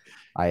 I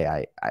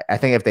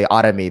think if they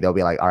audit me, they'll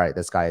be like, all right,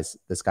 this guy's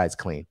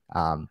clean.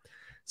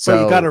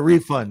 So you got a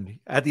refund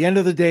at the end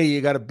of the day.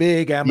 You got a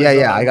big Amazon.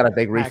 Yeah, I got a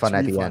big refund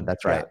at the end.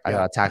 That's right. I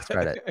got a tax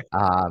credit.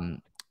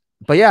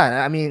 But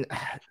yeah, I mean,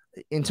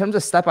 in terms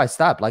of step by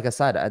step, like I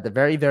said, at the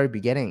very, very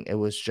beginning, it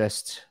was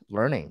just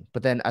learning.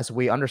 But then as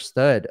we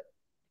understood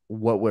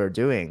what we're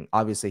doing,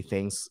 obviously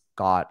things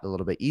got a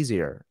little bit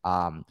easier.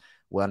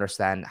 We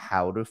understand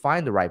how to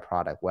find the right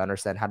product. We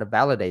understand how to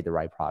validate the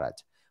right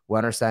product. We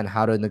understand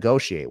how to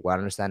negotiate. We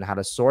understand how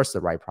to source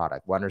the right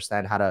product. We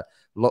understand how to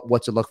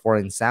what to look for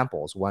in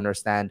samples. We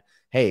understand,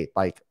 hey,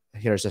 like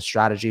here's a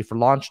strategy for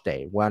launch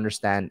day. We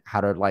understand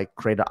how to like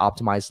create an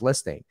optimized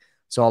listing.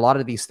 So a lot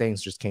of these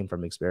things just came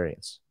from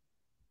experience.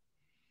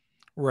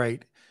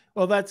 Right.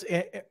 Well,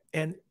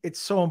 and it's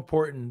so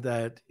important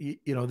that, you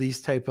know,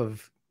 these type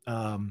of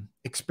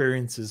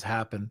experiences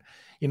happen.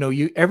 You know,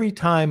 every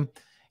time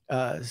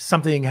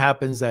something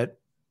happens that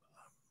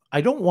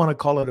I don't want to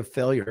call it a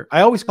failure.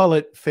 I always call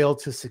it fail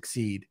to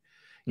succeed.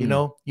 You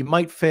know, you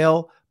might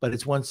fail, but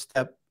it's one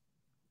step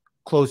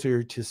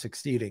closer to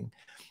succeeding.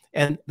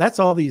 And that's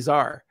all these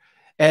are.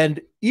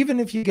 And even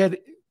if you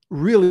get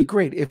really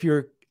great, if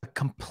you're a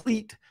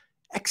complete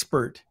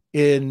expert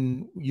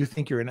you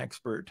think you're an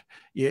expert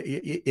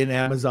in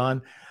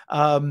Amazon,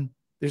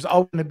 there's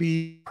always going to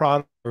be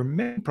product or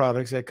many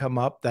products that come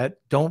up that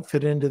don't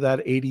fit into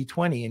that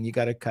 80-20, and you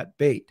got to cut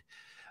bait.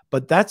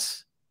 But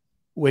that's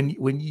when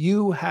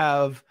you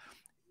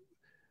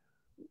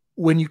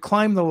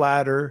climb the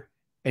ladder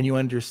and you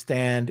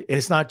understand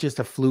it's not just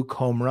a fluke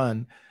home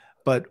run,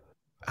 but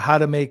how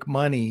to make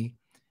money,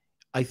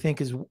 I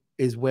think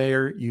is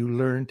where you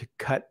learn to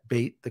cut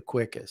bait the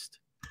quickest.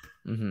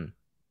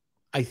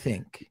 I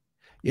think.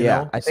 You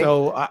know? I think,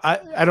 so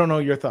I don't know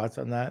your thoughts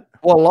on that.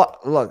 Well,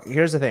 look,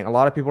 here's the thing. A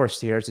lot of people are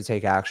scared to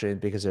take action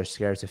because they're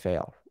scared to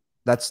fail.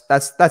 That's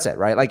it,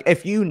 right? Like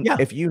if you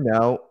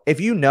know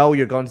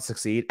you're going to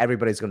succeed,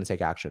 everybody's going to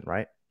take action,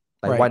 right?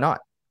 Like why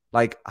not?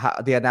 Like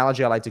the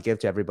analogy I like to give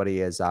to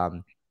everybody is,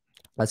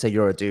 let's say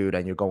you're a dude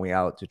and you're going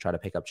out to try to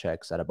pick up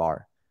chicks at a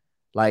bar.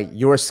 Like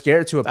you're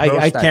scared to approach.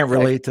 I can't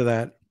relate to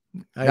that.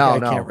 I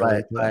can't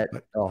relate to that.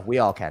 Oh, we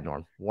all can,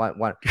 Norm.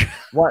 What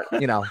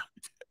you know.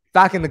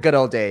 Back in the good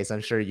old days,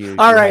 I'm sure you.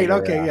 All right.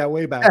 Okay. Yeah.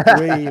 Way back.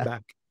 Way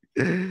back.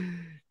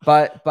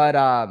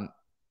 But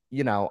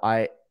you know,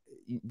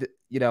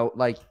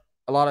 like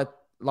a lot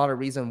of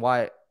reason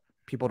why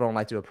people don't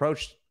like to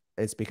approach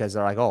is because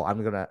they're like, oh,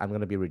 I'm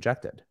gonna be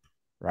rejected,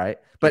 right?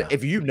 But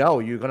if you know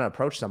you're gonna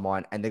approach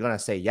someone and they're gonna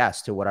say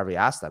yes to whatever you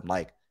ask them,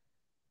 like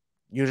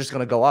you're just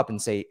gonna go up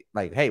and say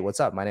like, hey, what's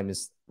up? My name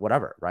is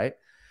whatever, right?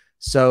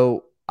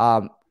 So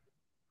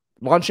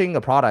launching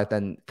a product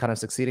and kind of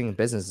succeeding in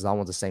business is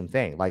almost the same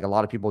thing. Like a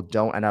lot of people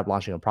don't end up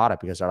launching a product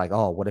because they're like,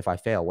 oh, what if I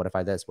fail? What if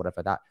I this? What if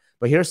I that?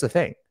 But here's the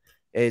thing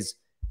is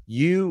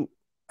you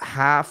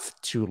have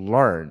to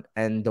learn.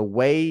 And the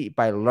way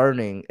by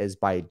learning is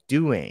by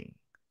doing.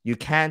 You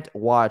can't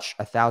watch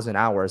 1,000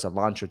 hours of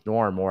Launch with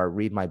Norm or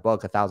read my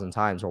book 1,000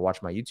 times or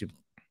watch my YouTube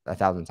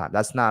 1,000 times.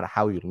 That's not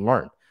how you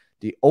learn.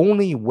 The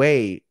only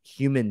way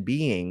human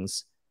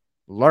beings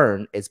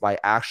learn is by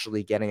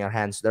actually getting our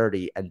hands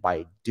dirty and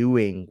by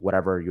doing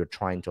whatever you're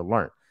trying to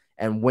learn.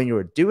 And when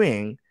you're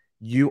doing,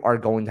 you are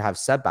going to have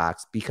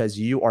setbacks because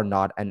you are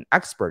not an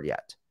expert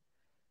yet.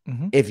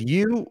 If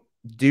you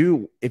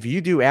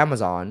do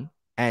Amazon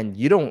and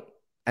you don't,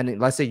 and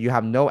let's say you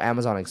have no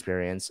Amazon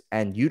experience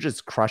and you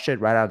just crush it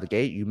right out of the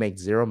gate, you make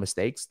 0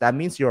 mistakes, that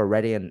means you're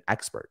already an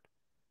expert.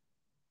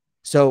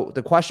 So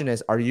the question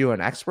is, are you an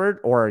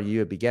expert or are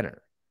you a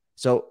beginner?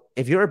 So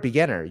if you're a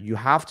beginner, you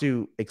have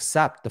to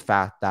accept the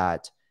fact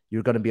that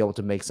you're going to be able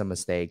to make some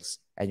mistakes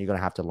and you're going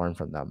to have to learn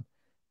from them.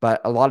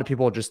 But a lot of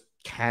people just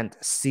can't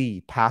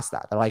see past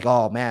that. They're like,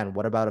 oh man,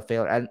 what about a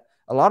failure? And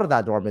a lot of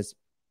that, Norm, is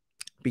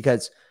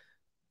because,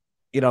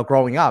 you know,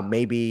 growing up,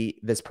 maybe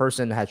this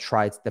person had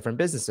tried different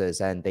businesses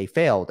and they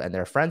failed and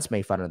their friends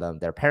made fun of them.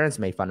 Their parents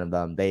made fun of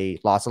them. They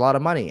lost a lot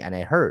of money and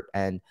it hurt.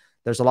 And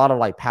there's a lot of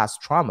like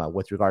past trauma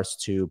with regards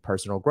to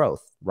personal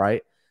growth,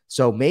 right?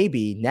 So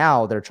maybe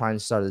now they're trying to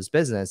start this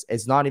business.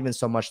 It's not even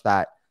so much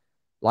that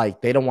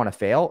like they don't want to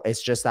fail.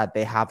 It's just that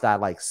they have that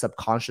like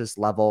subconscious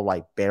level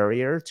like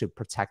barrier to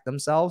protect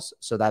themselves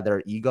so that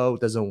their ego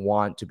doesn't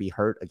want to be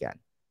hurt again.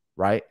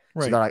 Right.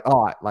 So they're like,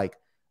 oh, like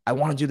I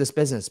want to do this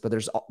business, but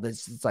there's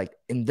this like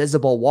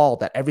invisible wall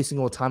that every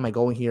single time I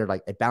go in here,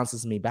 like it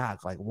bounces me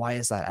back. Like, why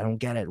is that? I don't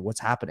get it. What's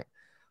happening?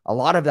 A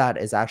lot of that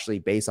is actually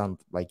based on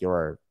like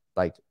your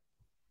like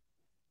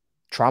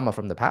trauma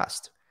from the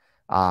past.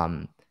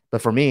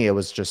 But for me, it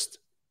was just,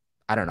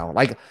 I don't know.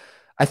 Like,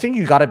 I think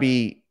you got to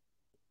be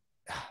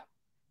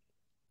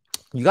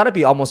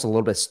almost a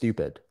little bit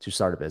stupid to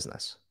start a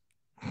business.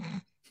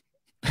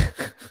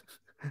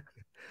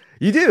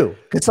 You do.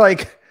 It's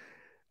like,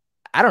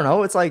 I don't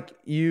know. It's like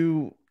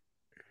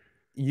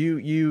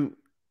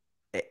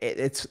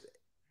it's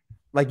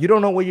like, you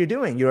don't know what you're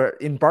doing. You're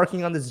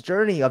embarking on this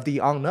journey of the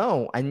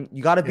unknown, and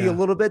you got to be a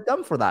little bit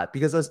dumb for that,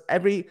 because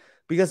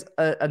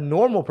a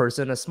normal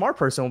person, a smart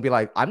person will be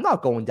like, I'm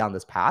not going down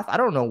this path. I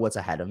don't know what's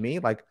ahead of me.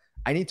 Like,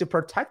 I need to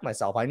protect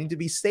myself. I need to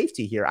be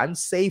safety here. I'm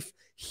safe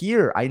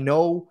here. I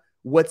know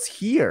what's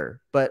here,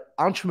 but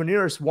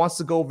entrepreneurs wants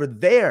to go over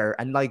there,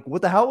 and like,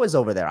 what the hell is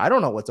over there? I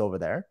don't know what's over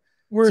there.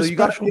 So you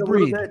got to be a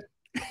breed.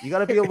 You got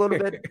to be a little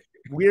bit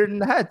weird in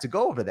the head to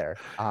go over there.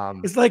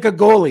 It's like a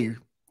goalie.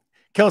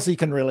 Kelsey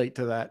can relate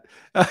to that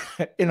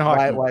in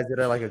hockey. Why is it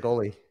like a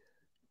goalie?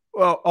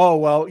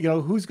 Well, you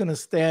know, who's going to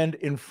stand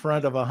in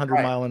front of a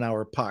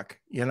 100-mile-an-hour puck?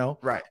 You know,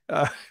 right.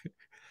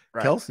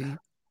 Kelsey.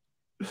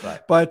 Right.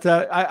 But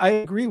I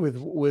agree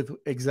with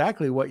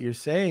exactly what you're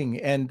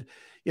saying, and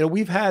you know,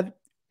 we've had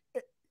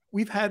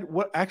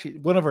what actually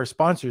one of our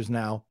sponsors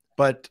now,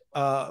 but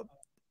I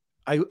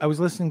was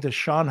listening to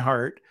Sean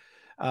Hart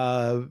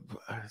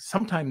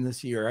sometime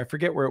this year. I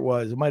forget where it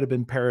was. It might have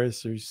been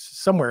Paris or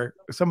somewhere,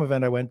 some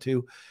event I went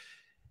to.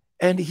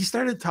 And he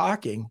started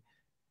talking,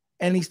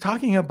 and he's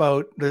talking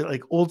about the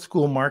like old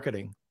school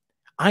marketing.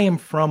 I am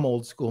from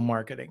old school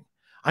marketing.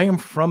 I am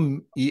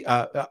from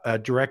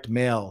direct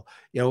mail.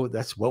 You know,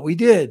 that's what we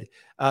did.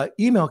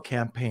 Email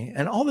campaign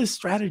and all this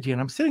strategy.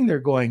 And I'm sitting there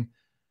going,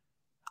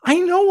 I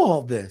know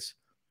all this.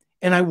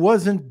 And I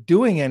wasn't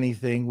doing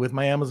anything with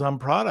my Amazon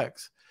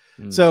products.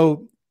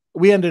 So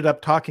we ended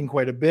up talking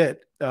quite a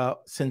bit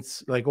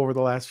since like over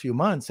the last few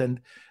months, and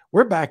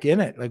we're back in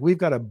it. Like, we've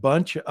got a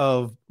bunch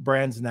of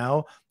brands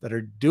now that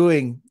are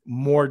doing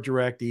more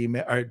direct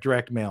email or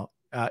direct mail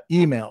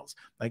emails,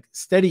 like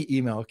steady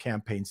email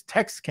campaigns,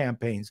 text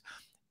campaigns,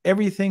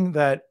 everything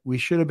that we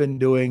should have been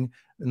doing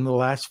in the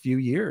last few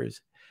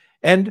years.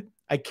 And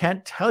I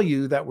can't tell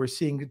you that we're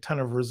seeing a ton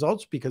of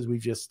results because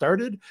we've just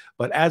started,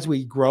 but as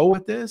we grow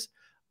with this,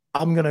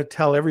 I'm going to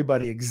tell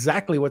everybody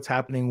exactly what's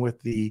happening with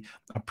the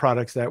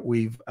products that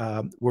we're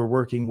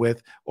working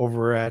with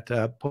over at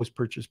Post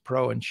Purchase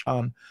Pro and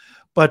Sean.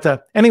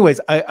 But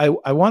anyways, I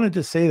wanted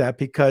to say that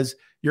because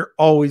you're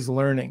always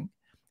learning.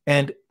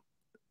 And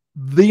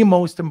the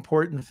most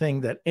important thing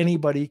that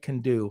anybody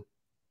can do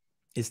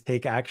is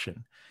take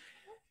action.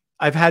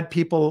 I've had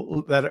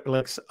people that are,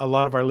 like a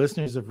lot of our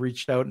listeners have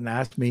reached out and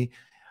asked me,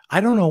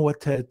 I don't know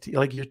what to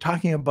like, you're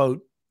talking about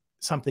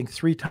something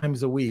 3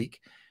 times a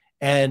week,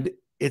 and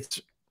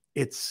it's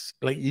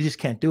like, you just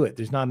can't do it.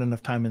 There's not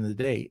enough time in the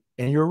day.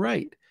 And you're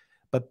right.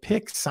 But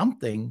pick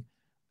something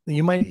that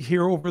you might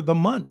hear over the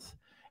month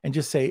and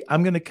just say,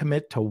 I'm going to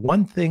commit to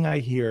one thing I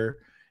hear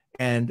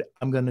and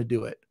I'm going to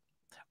do it.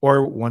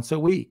 Or once a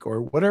week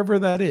or whatever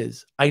that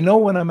is. I know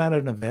when I'm at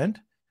an event,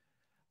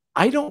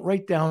 I don't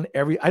write down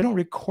I don't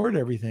record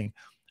everything.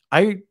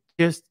 I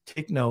just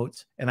take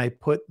notes and I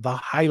put the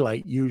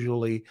highlight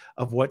usually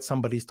of what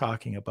somebody's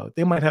talking about.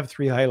 They might have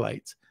 3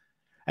 highlights.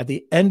 At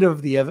the end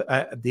of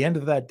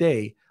that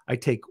day, I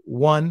take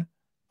one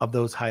of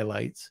those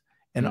highlights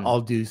and I'll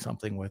do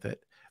something with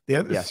it. The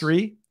other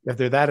 3, if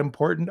they're that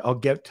important, I'll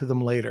get to them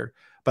later.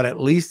 But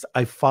at least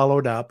I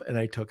followed up and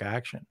I took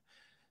action.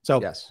 So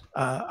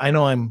I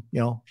know I'm,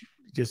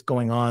 just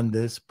going on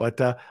this,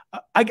 but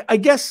I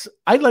guess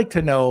I'd like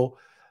to know,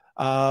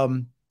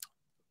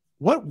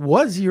 what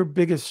was your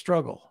biggest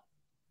struggle?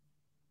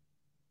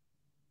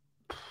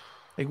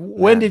 Like,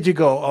 when did you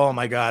go, oh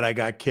my God, I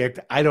got kicked,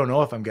 I don't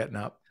know if I'm getting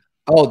up?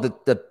 Oh,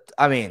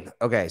 I mean,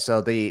 okay.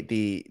 So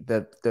the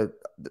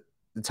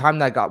time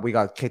that we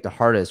got kicked the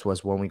hardest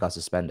was when we got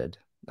suspended.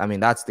 I mean,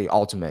 that's the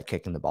ultimate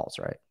kick in the balls,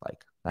 right?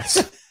 Like,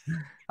 that's,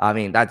 I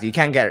mean, that you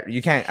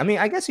can't, I mean,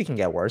 I guess you can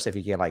get worse if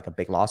you get like a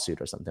big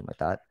lawsuit or something like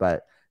that,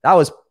 but that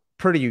was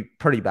pretty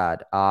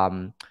bad.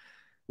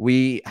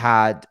 We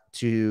had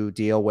to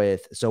deal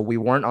with, so we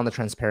weren't on the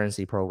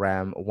transparency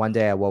program. One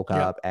day I woke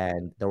up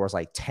and there was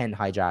like 10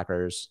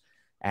 hijackers,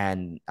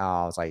 and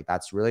I was like,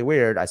 that's really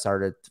weird. I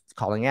started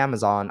calling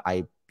Amazon.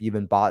 I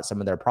even bought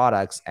some of their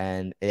products,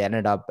 and it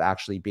ended up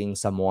actually being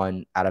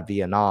someone out of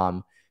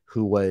Vietnam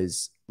who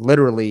was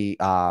literally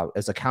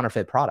is a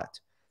counterfeit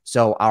product.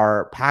 So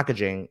our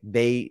packaging,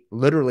 they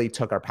literally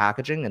took our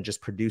packaging and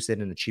just produced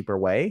it in a cheaper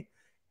way.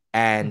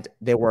 And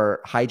they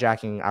were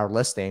hijacking our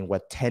listing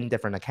with 10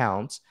 different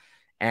accounts.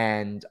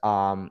 and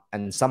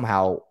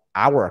somehow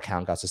our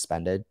account got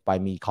suspended by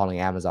me calling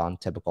Amazon,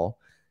 typical.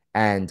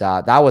 And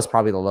that was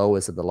probably the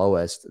lowest of the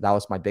lowest. That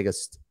was my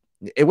biggest.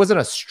 It wasn't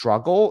a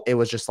struggle. It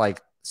was just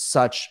like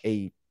such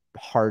a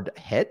hard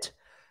hit,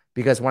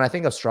 because when I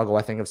think of struggle,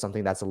 I think of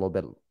something that's a little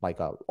bit like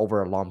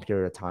over a long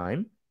period of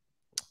time.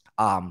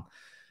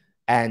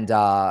 And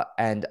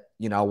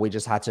you know, we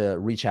just had to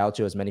reach out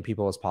to as many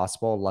people as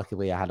possible.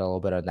 Luckily, I had a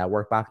little bit of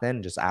network back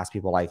then. Just ask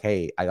people like,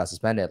 hey, I got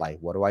suspended. Like,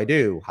 what do I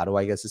do? How do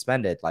I get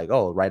suspended? Like,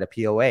 oh, write a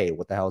POA.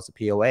 What the hell is a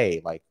POA?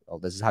 Like, oh,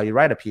 this is how you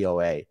write a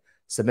POA.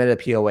 Submitted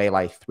a POA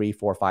like 3,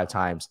 4, 5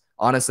 times.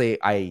 Honestly,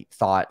 I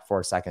thought for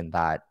a second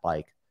that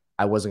like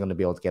I wasn't going to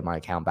be able to get my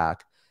account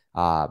back.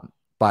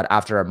 But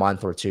after a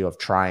month or two of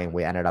trying,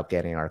 we ended up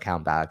getting our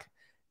account back.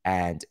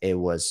 And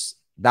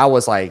that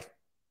was like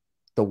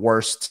the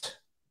worst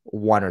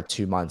 1 or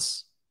 2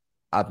 months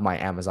of my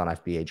Amazon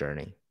FBA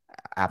journey.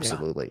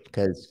 Absolutely.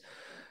 Because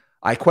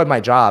I quit my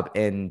job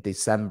in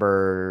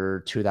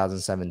December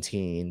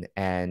 2017.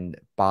 And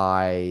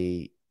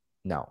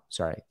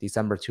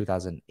December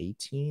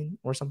 2018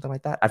 or something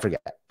like that. I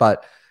forget.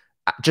 But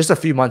just a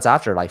few months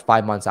after, like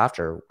 5 months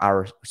after,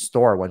 our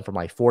store went from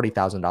like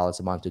 $40,000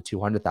 a month to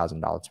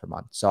 $200,000 per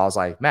month. So I was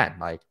like, man,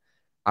 like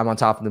I'm on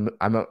top of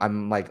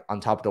I'm like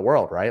on top of the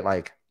world, right?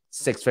 Like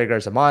 6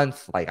 figures a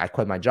month. Like I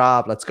quit my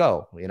job. Let's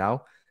go, you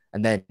know?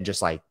 And then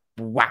just like,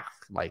 wow,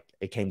 like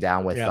it came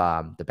down with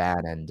the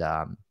ban, and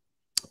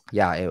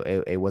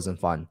it wasn't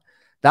fun.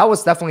 That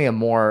was definitely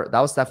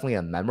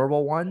a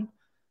memorable one.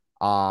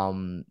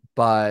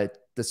 But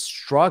the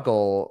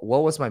struggle,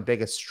 what was my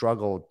biggest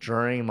struggle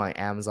during my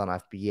Amazon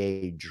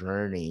FBA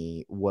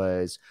journey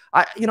was,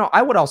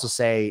 I would also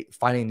say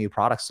finding new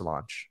products to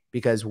launch,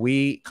 because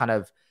we kind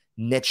of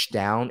niche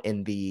down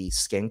in the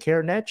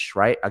skincare niche,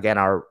 right? Again,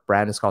 our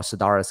brand is called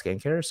Sadara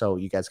Skincare, so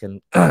you guys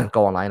can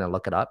go online and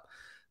look it up.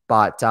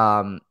 But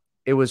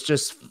it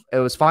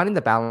was finding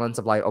the balance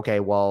of like, okay,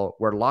 well,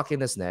 we're locking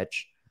this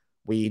niche.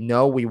 We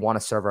know we want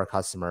to serve our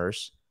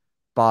customers,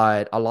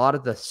 but a lot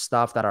of the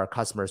stuff that our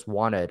customers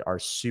wanted are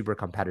super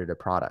competitive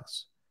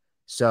products.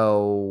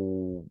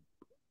 So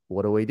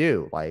what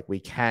do? Like, we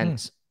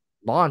can't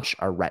launch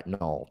a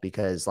retinol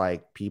because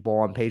like people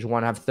on page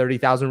 1 have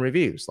 30,000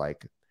 reviews.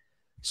 Like,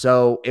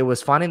 so it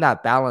was finding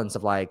that balance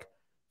of like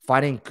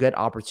finding good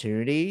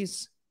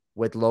opportunities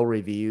with low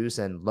reviews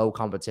and low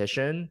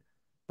competition,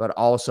 but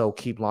also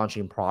keep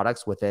launching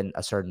products within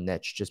a certain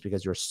niche just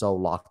because you're so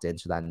locked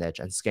into that niche.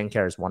 And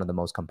skincare is one of the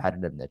most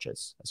competitive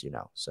niches, as you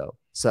know. So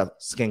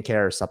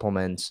skincare,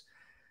 supplements,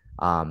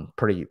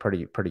 pretty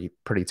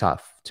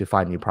tough to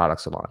find new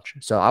products to launch.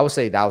 So I would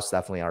say that was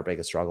definitely our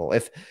biggest struggle.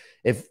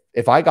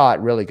 If I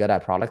got really good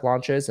at product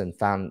launches and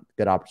found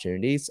good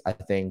opportunities, I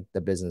think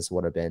the business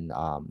would have been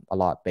a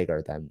lot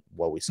bigger than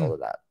what we sold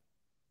it at.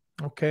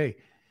 Okay.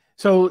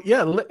 So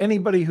yeah,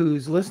 anybody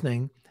who's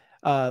listening,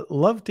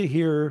 love to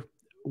hear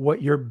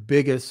what your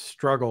biggest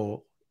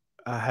struggle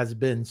has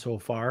been so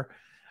far.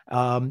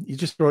 You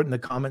just wrote in the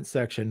comment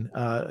section.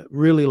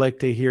 Really like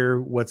to hear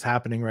what's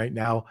happening right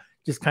now.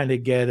 Just kind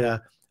of get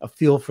a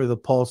feel for the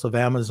pulse of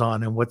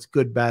Amazon and what's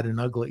good, bad, and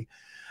ugly.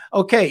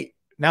 Okay,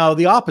 now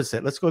the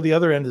opposite. Let's go to the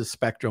other end of the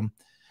spectrum.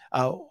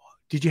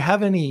 Did you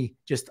have any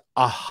just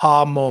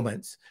aha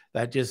moments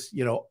that just,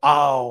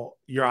 oh,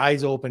 your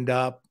eyes opened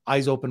up,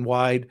 eyes open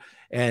wide,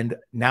 and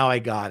now I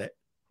got it?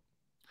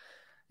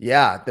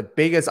 Yeah, the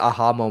biggest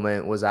aha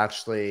moment was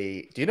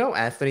actually, do you know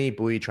Anthony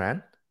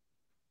Bui-Tran?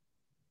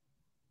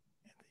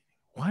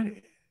 What?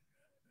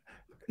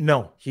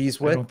 No.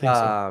 He's with, I don't think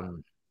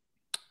so.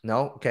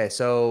 No? Okay,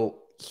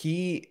 so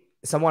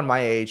someone my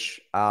age,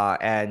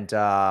 and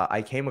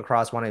I came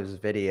across one of his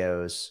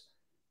videos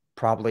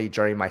probably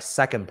during my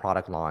second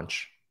product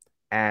launch.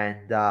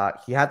 And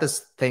he had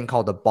this thing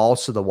called the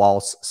balls to the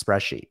walls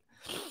spreadsheet.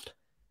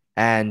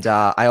 And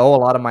I owe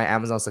a lot of my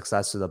Amazon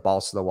success to the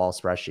balls to the wall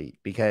spreadsheet,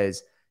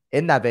 because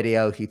in that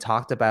video,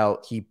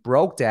 he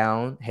broke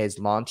down his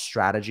launch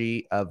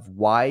strategy of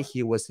why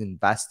he was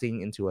investing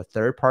into a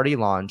third-party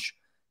launch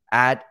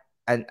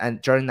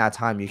and during that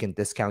time, you can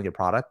discount your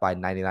product by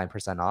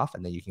 99% off,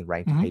 and then you can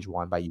rank to page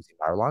 1 by using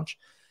Farrar launch.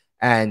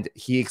 And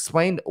he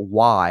explained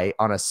why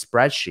on a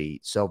spreadsheet,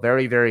 so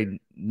very,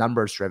 very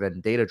numbers-driven,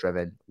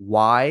 data-driven,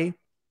 why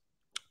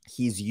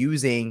he's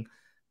using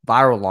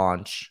viral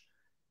launch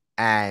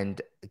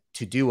and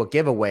to do a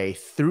giveaway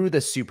through the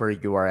super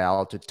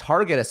URL to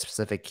target a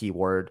specific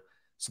keyword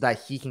so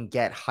that he can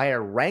get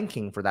higher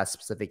ranking for that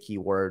specific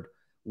keyword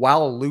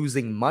while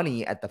losing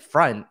money at the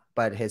front.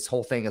 But his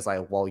whole thing is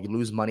like, well, you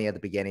lose money at the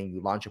beginning,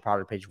 you launch your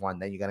product page 1,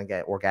 then you're going to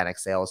get organic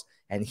sales.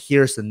 And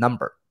here's the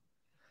number.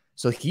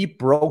 So he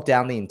broke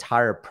down the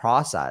entire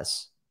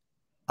process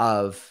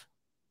of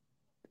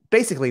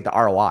basically the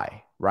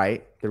ROI,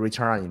 right? The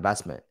return on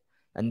investment.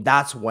 And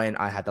that's when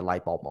I had the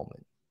light bulb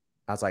moment.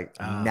 I was like,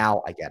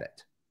 now I get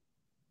it.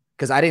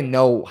 Because I didn't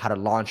know how to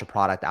launch a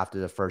product after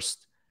the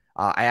first.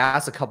 I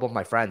asked a couple of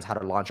my friends how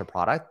to launch a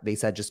product. They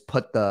said, just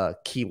put the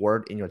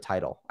keyword in your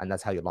title, and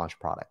that's how you launch a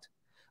product.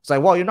 It's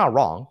like, well, you're not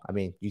wrong. I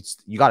mean,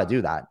 you got to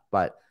do that,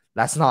 but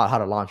that's not how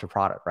to launch a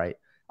product, right?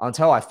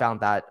 until I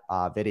found that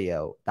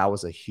video. That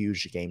was a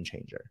huge game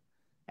changer.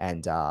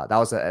 And that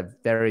was a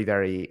very,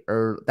 very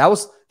early, that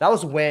was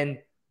when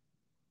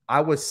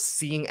I was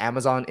seeing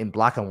Amazon in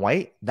black and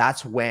white.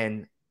 That's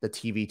when the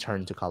TV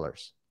turned to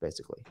colors,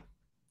 basically.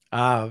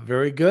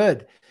 Very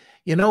good.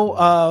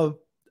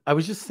 I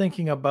was just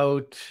thinking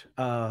about,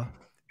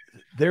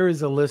 there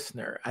is a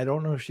listener. I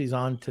don't know if she's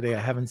on today. I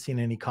haven't seen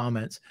any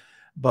comments,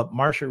 but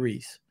Marsha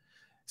Reese.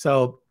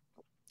 So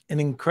an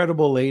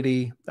incredible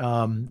lady,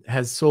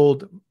 has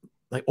sold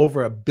like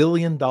over $1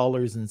 billion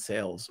in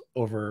sales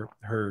over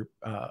her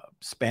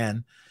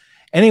span.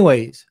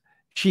 Anyways,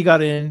 she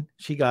got in,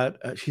 she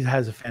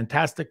has a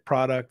fantastic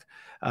product,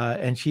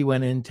 and she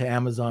went into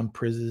Amazon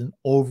Prison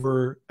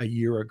over a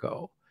year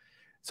ago.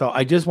 So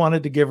I just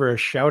wanted to give her a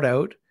shout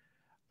out.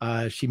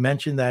 She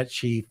mentioned that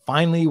she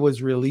finally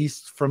was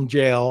released from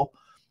jail,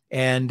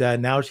 and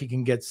now she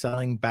can get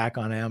selling back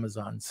on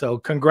Amazon. So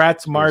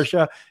congrats,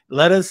 Marsha.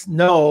 Let us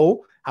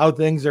know how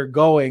things are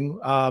going.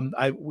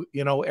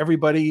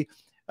 Everybody,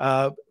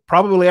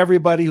 probably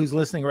everybody who's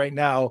listening right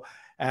now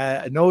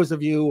knows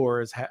of you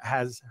or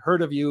has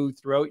heard of you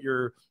throughout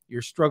your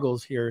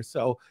struggles here.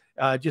 So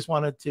just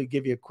wanted to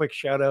give you a quick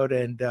shout out,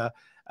 and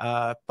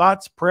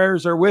thoughts,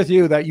 prayers are with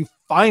you that you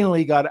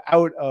finally got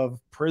out of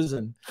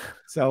prison.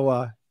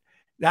 So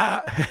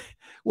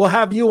we'll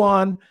have you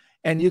on,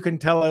 and you can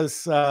tell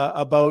us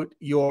about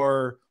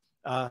your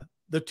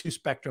the two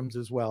spectrums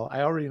as well.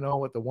 I already know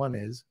what the one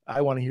is. I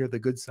want to hear the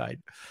good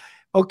side.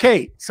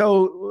 Okay,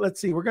 so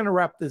let's see. We're going to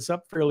wrap this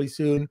up fairly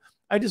soon.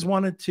 I just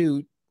wanted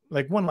to,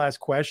 like, one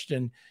last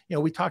question.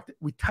 We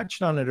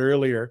touched on it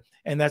earlier,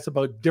 and that's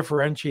about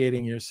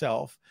differentiating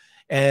yourself,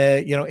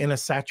 in a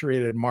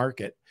saturated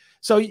market.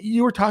 So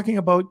you were talking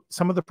about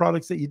some of the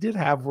products that you did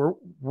have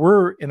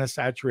were in a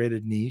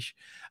saturated niche.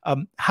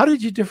 How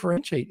did you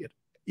differentiate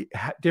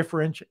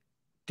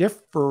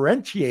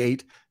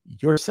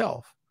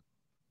yourself?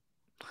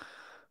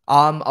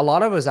 A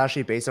lot of it was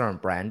actually based on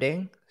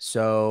branding.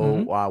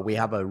 So we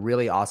have a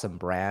really awesome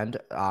brand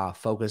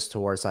focused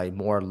towards like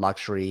more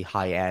luxury,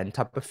 high-end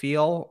type of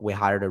feel. We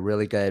hired a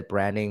really good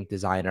branding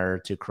designer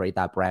to create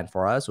that brand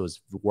for us. It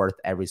was worth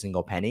every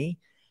single penny.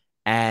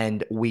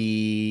 And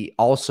we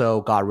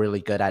also got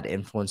really good at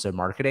influencer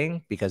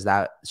marketing, because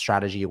that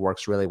strategy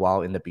works really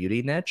well in the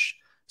beauty niche.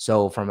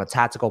 So from a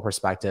tactical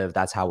perspective,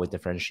 that's how we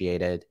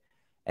differentiated.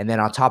 And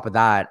then on top of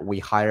that, we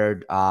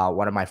hired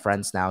one of my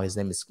friends now. His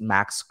name is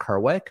Max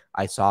Kerwick.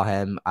 I saw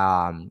him.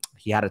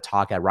 He had a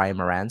talk at Ryan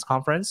Moran's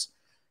conference,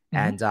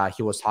 and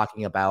he was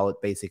talking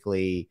about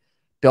basically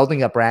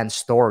building a brand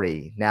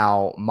story.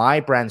 Now,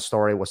 my brand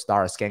story with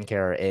Star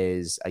Skincare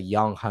is a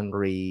young,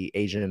 hungry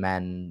Asian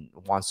man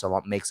wants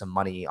to make some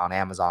money on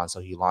Amazon,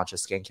 so he launched a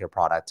skincare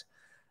product.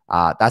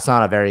 That's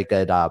not a very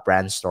good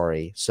brand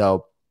story.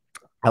 So,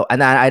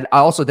 and I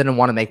also didn't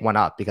want to make one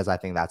up, because I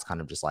think that's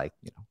kind of just like,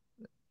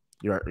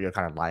 you're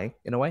kind of lying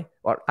in a way,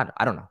 or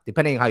I don't know,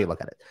 depending on how you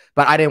look at it.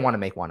 But I didn't want to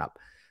make one up.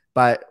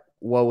 But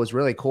what was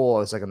really cool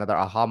is like another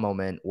aha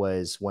moment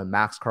was when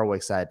Max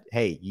Kerwick said,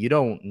 hey, you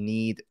don't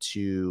need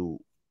to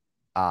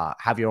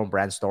have your own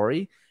brand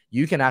story.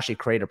 You can actually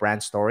create a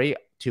brand story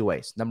two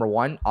ways. Number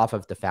one, off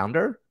of the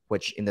founder,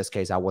 which in this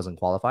case, I wasn't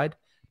qualified.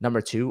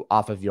 Number two,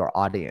 off of your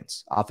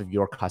audience, off of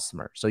your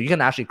customer. So you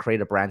can actually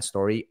create a brand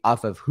story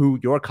off of who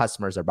your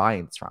customers are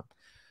buying this from.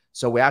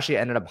 So we actually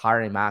ended up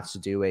hiring Max to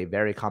do a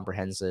very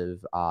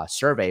comprehensive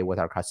survey with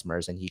our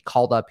customers. And he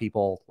called up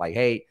people like,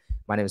 hey,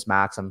 my name is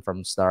Max. I'm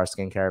from Star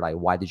Skincare. Like,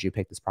 why did you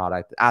pick this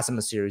product? Asked him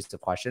a series of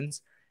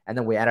questions. And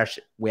then we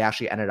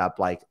actually ended up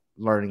like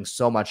learning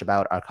so much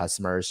about our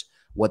customers,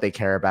 what they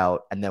care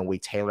about. And then we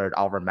tailored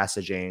all of our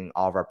messaging,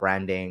 all of our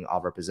branding, all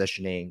of our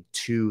positioning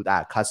to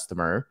that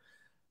customer.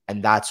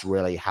 And that's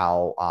really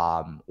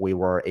how we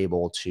were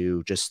able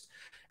to just,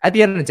 at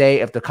the end of the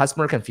day, if the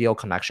customer can feel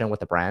connection with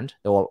the brand,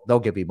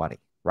 they'll give you money,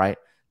 right?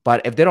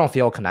 But if they don't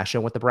feel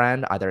connection with the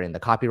brand, either in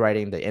the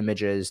copywriting, the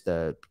images,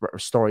 the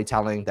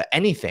storytelling, the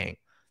anything,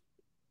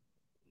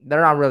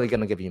 they're not really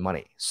going to give you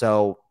money.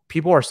 So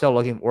people are still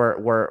looking,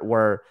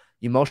 we're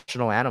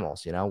emotional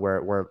animals,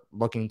 we're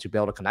looking to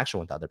build a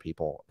connection with other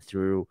people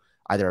through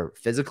either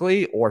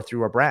physically or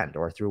through a brand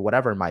or through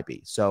whatever it might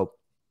be. So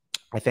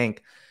I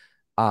think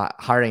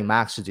hiring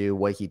Max to do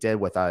what he did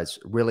with us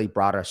really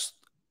brought us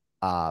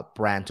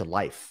brand to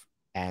life.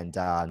 And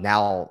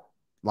now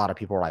a lot of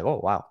people are like, oh,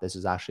 wow, this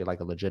is actually like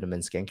a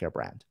legitimate skincare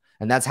brand.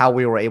 And that's how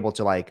we were able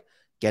to like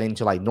get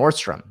into like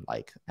Nordstrom,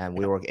 and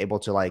we were able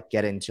to like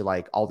get into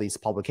like all these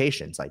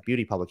publications, like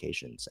beauty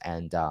publications.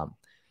 And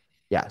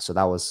so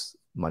that was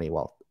money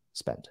well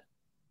spent.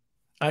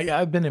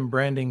 I've been in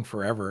branding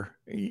forever.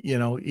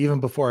 Even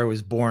before I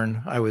was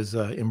born, I was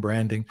in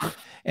branding,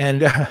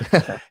 and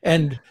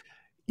and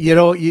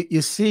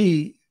you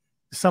see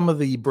some of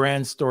the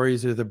brand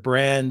stories or the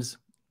brands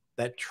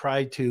that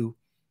try to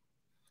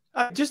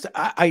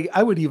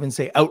I would even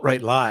say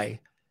outright lie.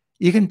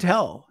 You can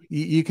tell.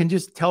 You can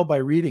just tell by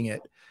reading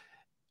it.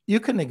 You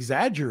can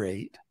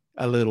exaggerate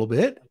a little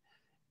bit,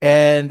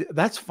 and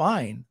that's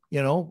fine.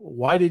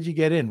 Why did you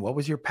get in? What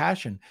was your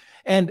passion?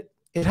 And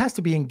it has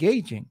to be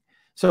engaging.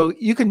 So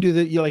you can do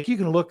that. You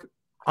can look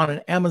on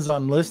an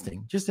Amazon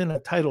listing, just in a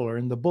title or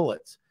in the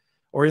bullets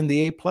or in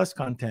the A+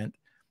 content.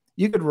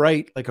 You could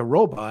write like a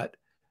robot,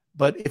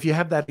 but if you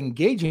have that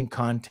engaging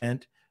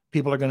content,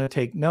 people are going to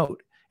take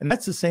note. And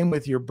that's the same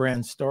with your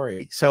brand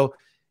story. So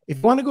if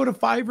you want to go to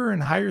Fiverr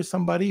and hire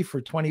somebody for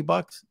 20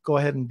 bucks, go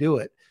ahead and do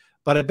it.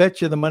 But I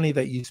bet you the money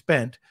that you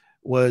spent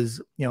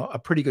was, a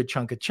pretty good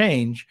chunk of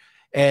change.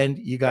 And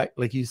you got,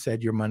 like you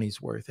said, your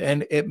money's worth,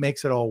 and it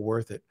makes it all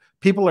worth it.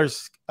 People are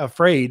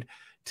afraid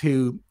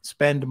to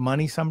spend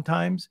money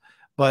sometimes,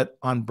 but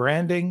on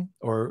branding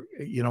or,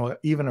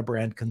 even a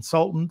brand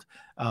consultant,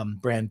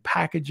 brand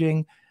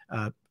packaging,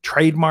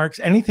 trademarks,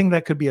 anything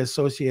that could be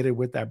associated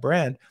with that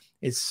brand,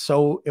 is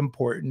so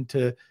important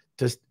to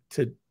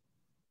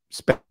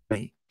spend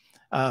money.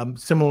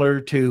 Similar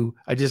to,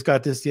 I just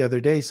got this the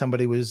other day,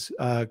 somebody was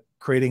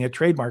creating a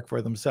trademark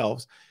for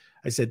themselves.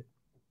 I said,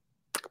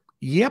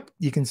 yep,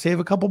 you can save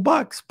a couple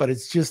bucks, but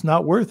it's just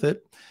not worth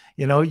it.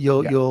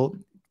 You'll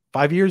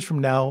 5 years from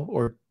now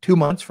or 2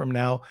 months from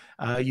now,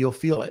 you'll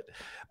feel it.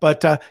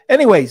 But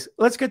anyways,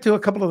 let's get to a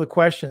couple of the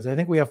questions. I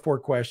think we have 4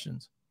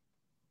 questions.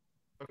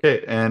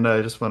 Okay, and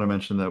I just want to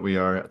mention that we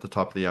are at the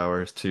top of the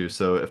hour too.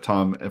 So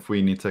if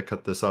we need to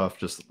cut this off,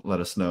 just let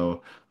us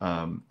know,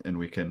 and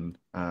we can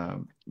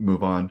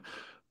move on.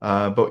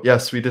 But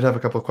yes, we did have a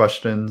couple of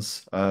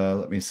questions.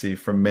 Let me see,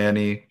 from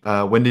Manny.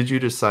 When did you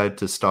decide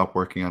to stop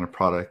working on a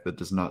product that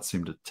does not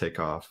seem to take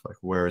off? Like,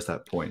 where is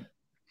that point?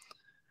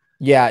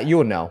 Yeah,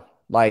 you'll know.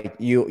 Like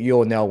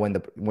you'll know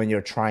when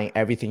you're trying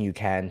everything you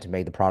can to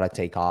make the product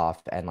take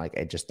off, and like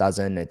it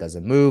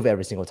doesn't move.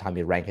 Every single time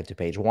you rank it to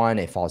page 1,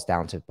 it falls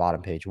down to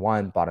bottom page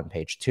 1, bottom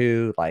page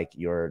 2. Like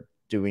you're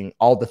doing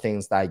all the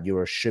things that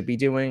you should be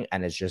doing,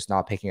 and it's just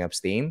not picking up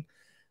steam.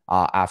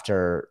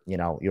 After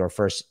your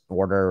first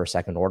order or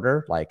second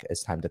order, like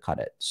it's time to cut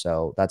it.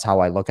 So that's how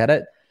I look at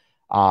it.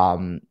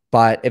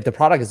 But if the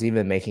product is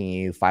even making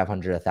you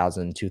 500,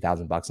 1,000,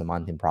 2,000 bucks a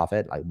month in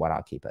profit, like why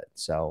not keep it?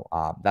 So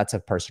that's a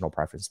personal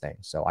preference thing.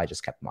 So I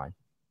just kept mine.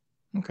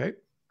 Okay.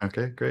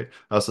 Okay, great.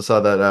 I also saw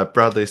that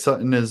Bradley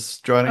Sutton is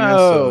joining us.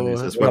 So he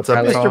says, "What's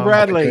up, Mr.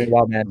 Bradley?"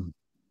 Well, man.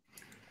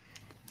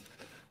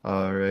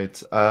 All right.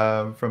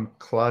 From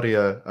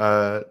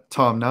Claudia,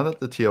 Tom, now that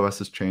the TOS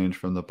has changed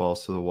from the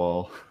balls to the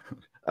wall,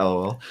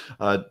 LOL,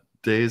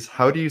 days,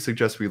 how do you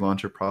suggest we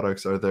launch our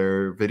products? Are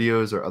there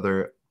videos or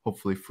other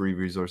hopefully free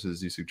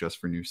resources you suggest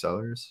for new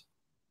sellers?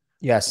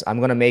 Yes, I'm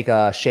going to make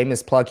a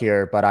shameless plug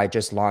here, but I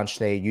just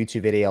launched a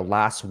YouTube video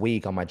last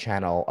week on my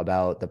channel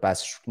about the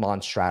best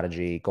launch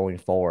strategy going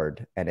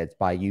forward. And it's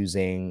by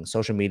using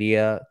social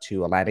media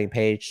to a landing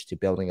page to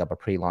building up a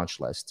pre-launch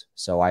list.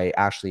 So I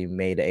actually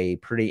made a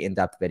pretty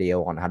in-depth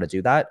video on how to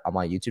do that on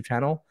my YouTube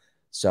channel.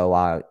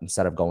 So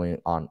instead of going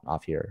on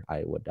off here,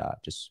 I would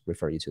just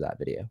refer you to that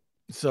video.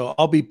 So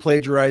I'll be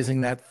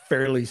plagiarizing that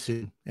fairly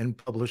soon and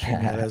publishing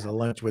it as a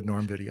Lunch with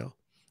Norm video.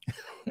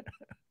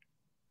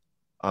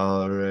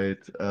 All right.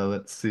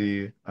 Let's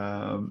see.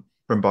 From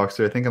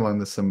Boxer, I think along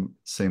the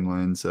same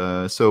lines.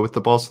 So with the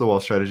balls to the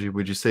wall strategy,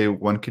 would you say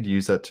one could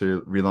use that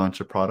to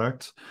relaunch a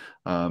product?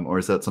 Or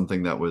is that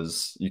something that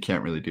you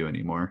can't really do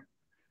anymore?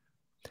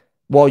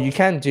 Well, you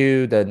can't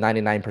do the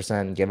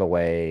 99%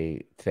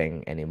 giveaway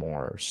thing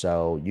anymore.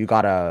 So you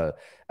gotta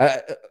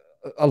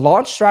a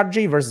launch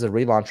strategy versus a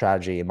relaunch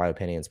strategy, in my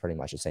opinion, is pretty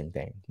much the same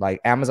thing.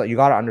 Like Amazon, you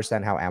gotta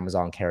understand how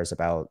Amazon cares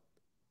about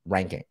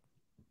ranking.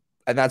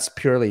 And that's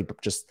purely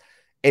just,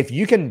 if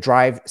you can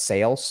drive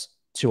sales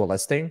to a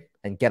listing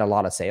and get a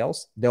lot of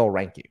sales, they'll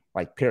rank you,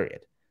 like,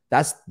 period.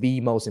 That's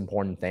the most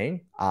important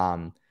thing.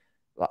 I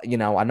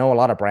know a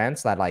lot of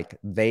brands that like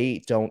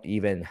they don't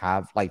even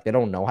have, like, they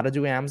don't know how to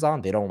do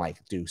Amazon. They don't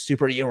like do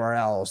super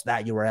URLs,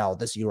 that URL,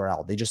 this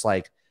URL. They just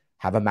like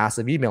have a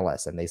massive email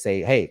list and they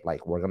say, hey,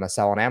 like, we're going to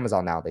sell on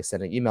Amazon now. They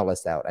send an email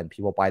list out and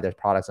people buy their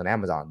products on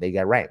Amazon. They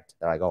get ranked.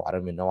 They're like, oh, I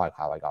don't even know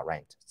how I got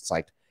ranked. It's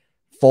like,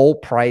 full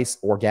price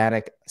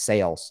organic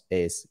sales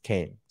is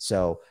king.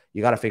 So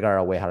you got to figure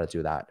out a way how to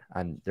do that.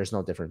 And there's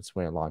no difference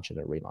between a launch and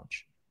a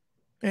relaunch.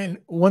 And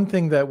one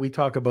thing that we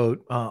talk about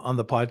on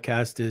the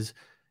podcast is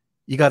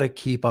you got to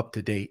keep up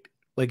to date.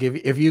 Like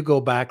if you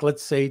go back,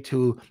 let's say,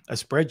 to a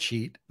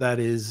spreadsheet that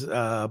is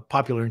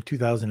popular in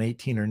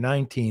 2018 or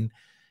 19,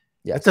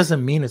 yes, that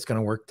doesn't mean it's going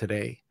to work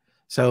today.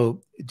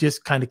 So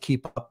just kind of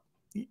keep up,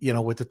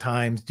 with the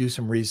times, do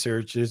some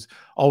research. There's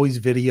always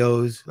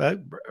videos.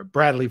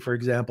 Bradley, for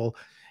example,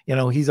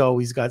 he's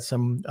always got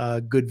some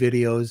good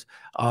videos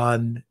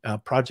on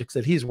projects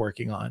that he's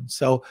working on.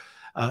 So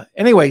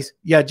anyways,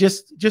 yeah,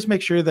 just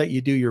make sure that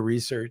you do your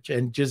research,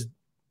 and just,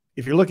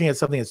 if you're looking at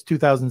something that's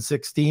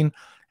 2016,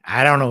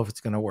 I don't know if it's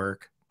going to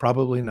work.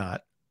 Probably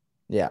not.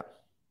 Yeah.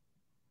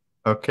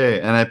 Okay,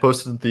 and I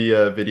posted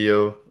the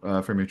video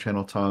from your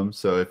channel, Tom.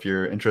 So if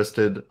you're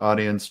interested,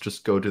 audience,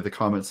 just go to the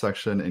comment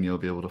section and you'll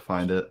be able to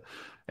find it.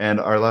 And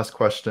our last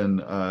question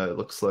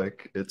looks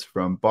like it's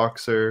from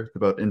Boxer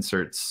about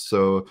inserts.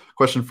 So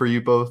question for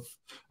you both.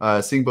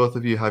 Seeing both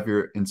of you have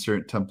your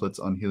insert templates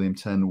on Helium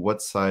 10,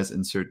 what size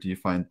insert do you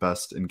find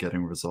best in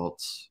getting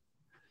results?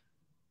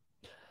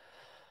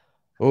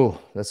 Oh,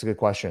 that's a good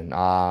question.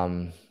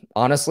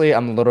 Honestly,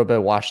 I'm a little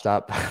bit washed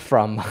up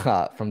from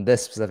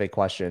this specific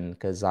question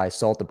because I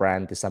sold the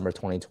brand December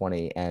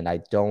 2020, and I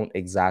don't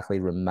exactly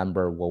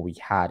remember what we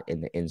had in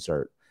the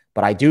insert.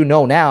 But I do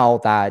know now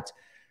that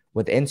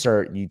with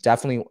insert, you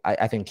definitely,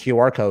 I think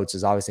QR codes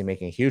is obviously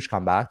making a huge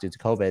comeback due to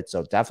COVID.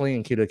 So definitely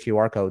include a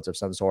QR codes of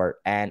some sort.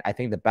 And I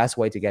think the best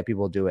way to get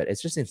people to do it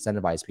is just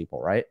incentivize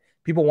people, right?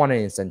 People want an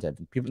incentive.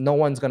 People, no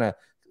one's gonna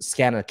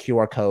scan a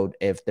QR code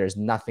if there's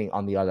nothing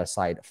on the other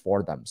side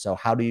for them. So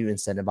how do you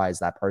incentivize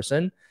that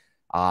person?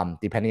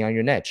 Depending on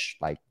your niche,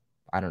 like,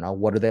 I don't know,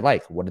 what do they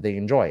like? What do they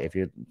enjoy? If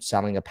you're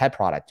selling a pet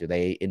product, do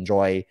they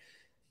enjoy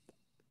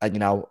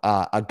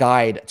a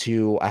guide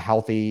to a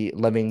healthy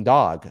living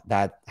dog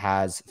that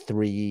has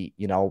 3,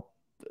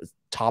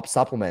 top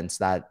supplements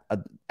that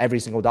every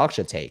single dog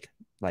should take?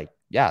 Like,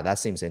 yeah, that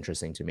seems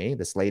interesting to me.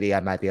 This lady I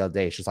met the other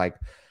day, she's like,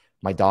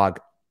 my dog,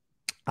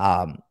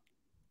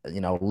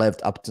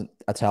 lived up to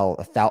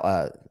until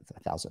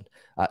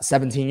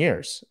 17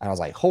 years. And I was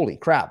like, holy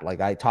crap.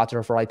 Like, I talked to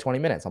her for like 20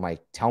 minutes. I'm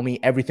like, tell me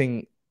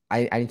everything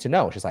I need to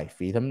know. She's like,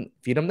 feed him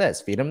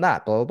this, feed him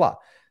that, blah, blah, blah.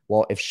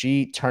 Well, if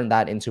she turned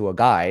that into a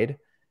guide,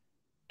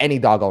 any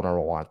dog owner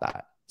will want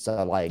that.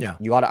 So like,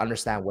 you got to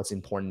understand what's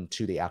important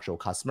to the actual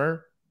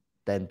customer.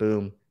 Then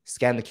boom,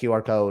 scan the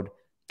QR code,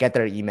 get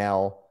their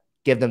email,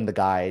 give them the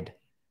guide.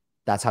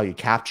 That's how you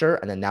capture.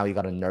 And then now you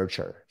got to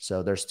nurture.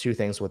 So there's 2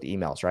 things with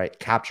emails, right?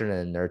 Capture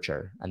and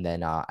nurture, and then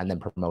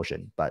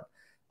promotion. But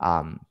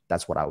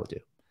that's what I would do.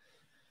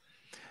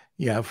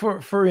 Yeah,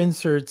 for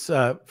inserts,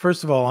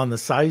 first of all, on the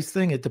size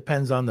thing, it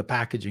depends on the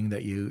packaging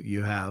that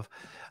you have.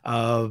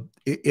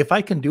 If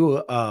I can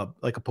do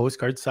like a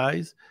postcard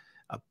size,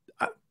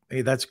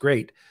 hey, that's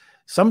great.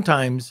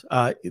 Sometimes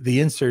the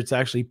insert's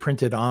actually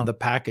printed on the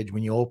package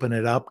when you open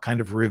it up,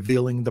 kind of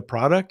revealing the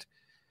product.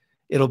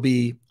 It'll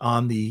be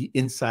on the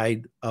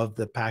inside of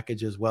the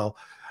package as well,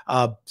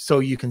 so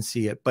you can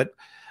see it. But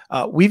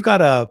we've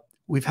had a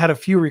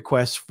few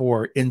requests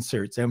for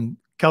inserts, and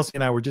Kelsey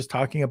and I were just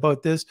talking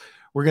about this.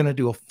 We're going to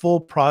do a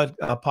full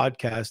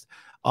podcast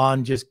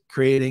on just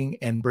creating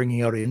and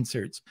bringing out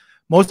inserts.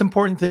 Most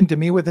important thing to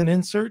me with an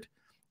insert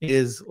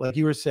is, like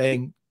you were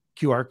saying,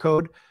 QR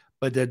code,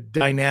 but the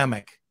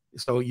dynamic.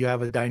 So you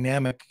have a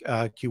dynamic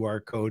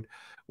QR code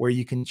where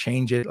you can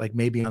change it, like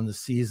maybe on the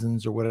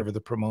seasons or whatever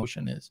the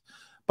promotion is.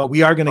 But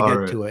we are going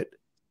to get to it.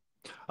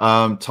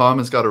 Tom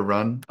has got to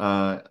run.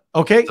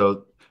 Okay.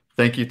 So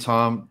thank you,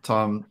 Tom.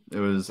 Tom, it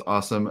was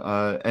awesome.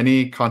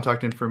 Any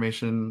contact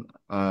information,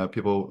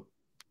 people,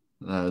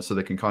 so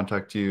they can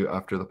contact you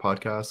after the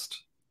podcast?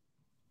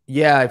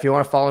 Yeah, if you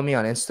want to follow me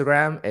on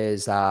Instagram,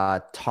 is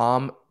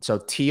Tom, so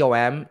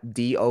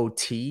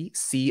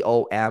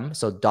TOMDOTCOM,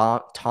 so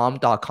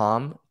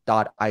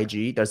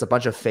tom.com.ig. There's a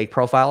bunch of fake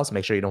profiles.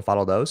 Make sure you don't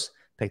follow those.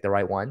 Pick the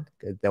right one.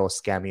 They will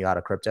scam you out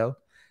of crypto.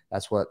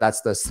 That's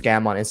the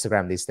scam on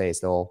Instagram these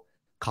days. They'll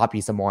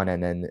copy someone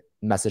and then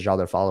message all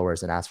their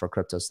followers and ask for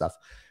crypto stuff.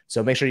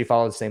 So make sure you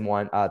follow the same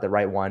one, the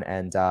right one.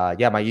 And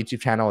yeah, my YouTube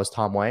channel is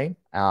Tom Wang.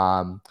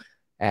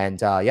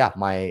 Yeah,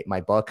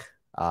 my book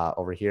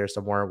over here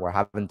somewhere, where I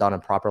haven't done a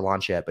proper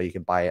launch yet, but you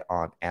can buy it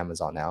on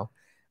Amazon now.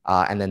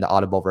 And then the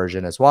Audible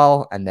version as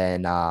well. And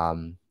then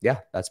yeah,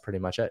 that's pretty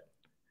much it.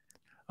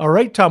 All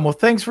right, Tom. Well,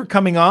 thanks for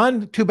coming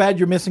on. Too bad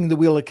you're missing the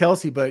wheel of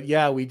Kelsey, but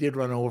yeah, we did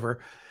run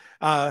over.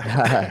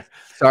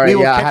 Sorry,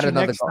 yeah, I had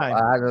another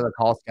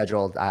call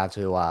scheduled. I have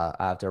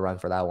to run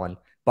for that one.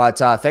 But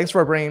thanks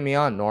for bringing me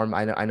on, Norm.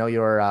 I know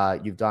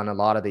you've done a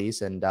lot of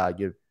these, and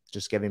you're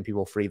just giving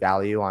people free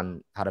value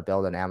on how to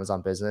build an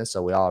Amazon business.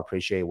 So we all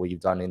appreciate what you've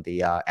done in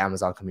the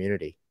Amazon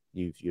community.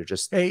 You're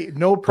just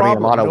no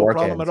problem. A lot of no work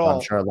problem in, at so all.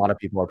 I'm sure a lot of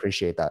people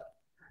appreciate that.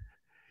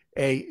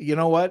 Hey, you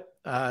know what?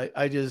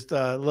 I just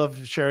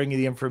love sharing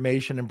the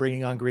information and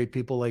bringing on great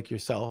people like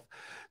yourself.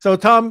 So,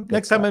 Tom,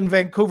 next time in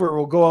Vancouver,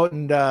 we'll go out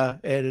and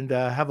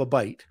have a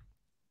bite.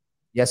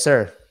 Yes,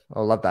 sir.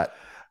 I'll love that.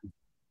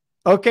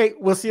 Okay,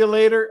 we'll see you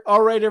later.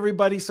 All right,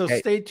 everybody. So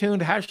stay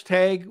tuned.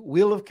 Hashtag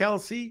Wheel of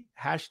Kelsey,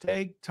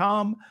 hashtag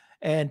Tom,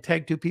 and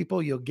tag 2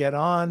 people. You'll get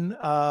on.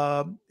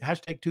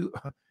 Hashtag 2.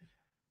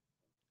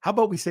 How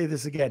about we say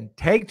this again?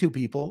 Tag 2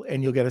 people,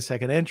 and you'll get a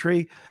second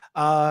entry.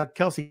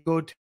 Kelsey,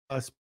 go to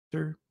us,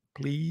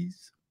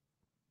 please.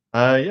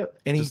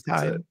 Yep.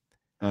 Anytime.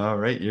 All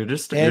right. You're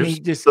just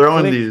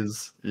throwing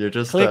these. You're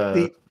just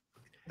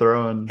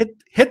throwing.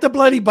 Hit the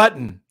bloody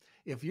button.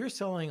 If you're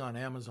selling on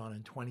Amazon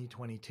in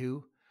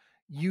 2022,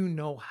 you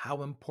know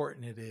how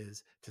important it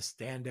is to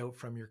stand out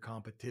from your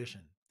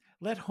competition.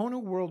 Let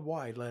Honu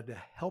Worldwide lend a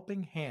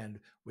helping hand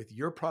with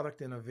your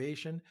product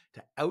innovation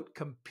to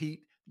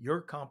outcompete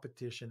your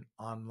competition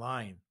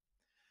online.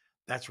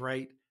 That's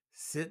right.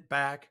 Sit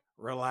back,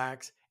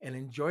 relax, and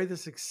enjoy the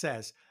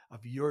success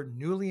of your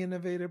newly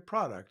innovative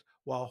product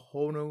while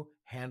Honu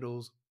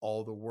handles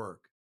all the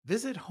work.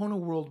 Visit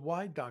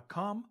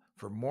HonuWorldwide.com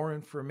for more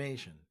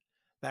information.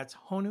 That's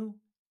Honu,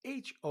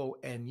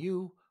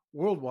 HONU,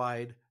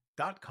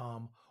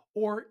 worldwide.com,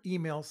 or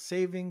email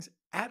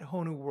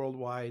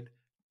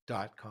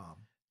savings@HonuWorldwide.com.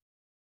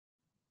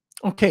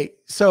 Okay,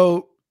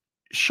 so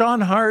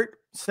Sean Hart,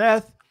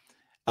 Seth,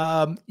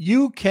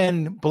 you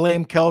can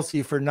blame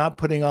Kelsey for not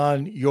putting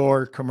on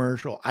your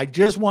commercial. I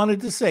just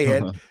wanted to say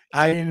it.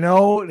 I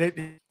know that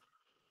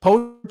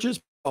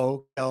Poachers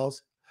Pro,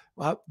 Kels,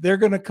 they're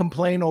going to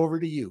complain over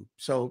to you.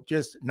 So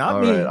just not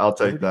all me. right, I'll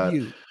take over that. to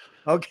you.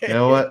 Okay. You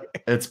know what?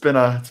 It's been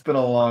a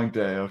long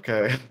day.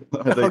 Okay. I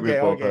think we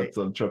both okay. had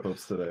some trip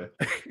ups today.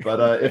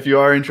 But if you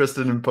are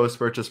interested in Post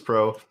Purchase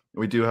Pro,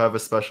 we do have a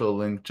special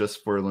link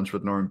just for Lunch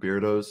with Norm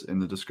Beardos in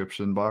the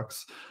description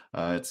box.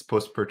 It's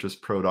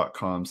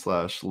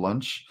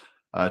postpurchasepro.com/lunch.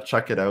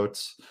 Check it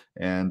out.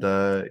 And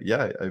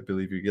yeah, I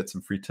believe you get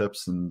some free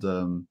tips.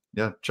 And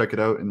yeah, check it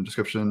out in the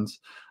descriptions.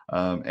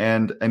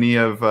 And any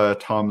of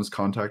Tom's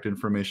contact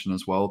information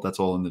as well, that's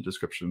all in the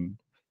description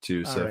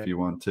too. So if you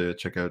want to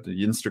check out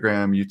the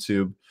Instagram,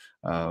 YouTube,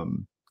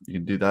 you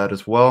can do that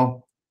as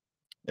well.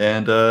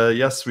 And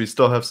yes, we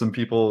still have some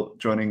people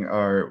joining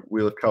our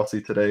Wheel of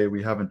Kelsey today.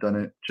 We haven't done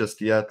it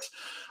just yet.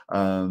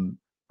 I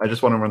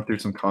just want to run through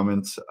some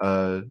comments.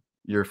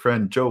 Your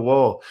friend Joe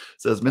Wall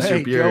says, "Miss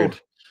your beard."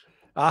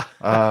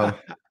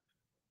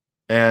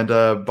 And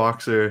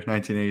Boxer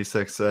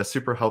 1986,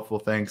 super helpful.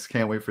 Thanks.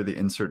 Can't wait for the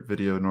insert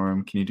video,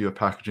 Norm. Can you do a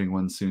packaging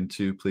one soon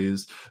too,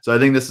 please? So I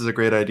think this is a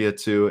great idea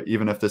too,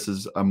 even if this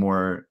is a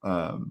more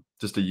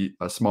just a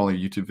smaller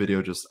YouTube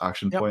video, just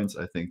action points.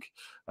 I think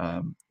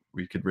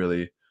we could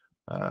really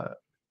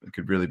it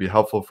could really be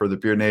helpful for the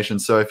Beard Nation.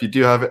 So if you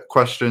do have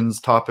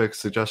questions, topics,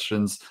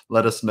 suggestions,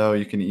 let us know.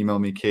 You can email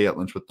me,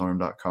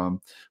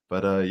 k@lunchwithnorm.com.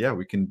 But yeah,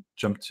 we can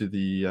jump to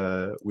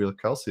the Wheel of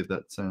Kelsey if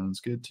that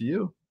sounds good to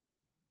you.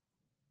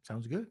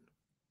 Sounds good.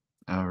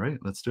 All right,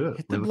 let's do it.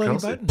 Hit the bloody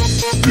button.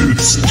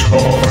 It's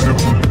time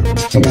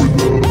for the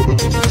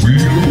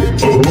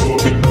Wheel of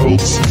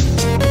Kelsey.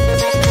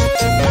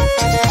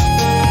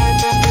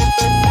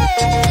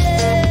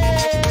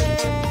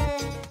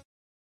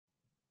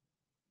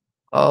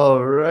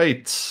 All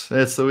right,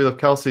 it's the Wheel of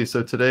Kelsey.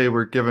 So today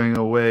we're giving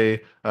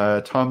away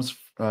Tom's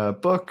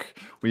book.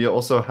 We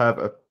also have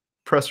a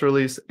press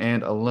release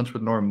and a Lunch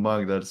with Norm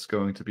mug that's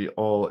going to be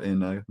all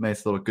in a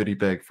nice little goodie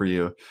bag for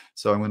you.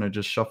 So I'm going to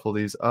just shuffle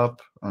these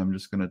up. I'm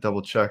just going to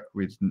double check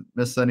we didn't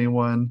miss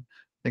anyone.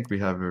 I think we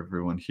have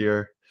everyone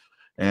here.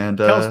 And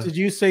Kels, did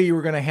you say you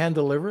were going to hand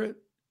deliver it?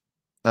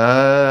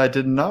 I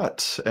did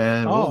not,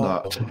 and will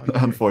not,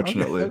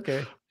 unfortunately.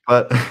 Okay.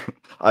 But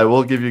I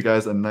will give you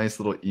guys a nice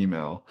little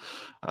email.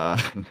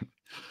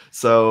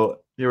 So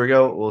here we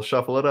go. We'll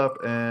shuffle it up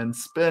and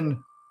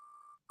spin.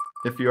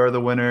 If you are the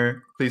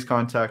winner, please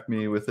contact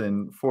me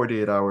within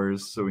 48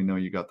 hours so we know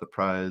you got the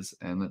prize.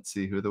 And let's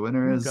see who the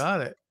winner is. Got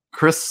it.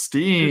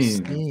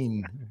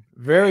 Christine.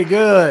 Very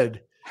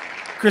good.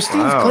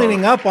 Christine's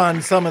cleaning up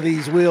on some of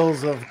these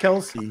Wheels of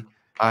Kelsey.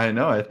 I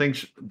know. I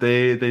think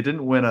they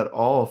didn't win at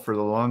all for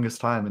the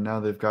longest time. And now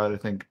they've got, I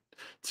think,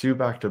 2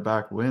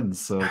 back-to-back wins.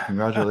 So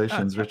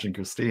congratulations, Rich and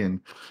Christine.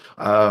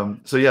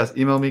 So yes,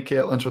 email me,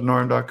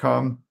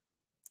 k@lunchwithnorm.com.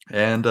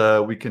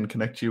 And we can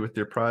connect you with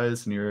your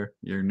prize and your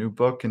new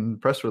book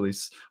and press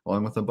release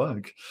along with a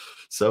bug.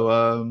 So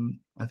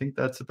I think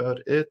that's about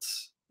it.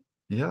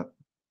 Yeah.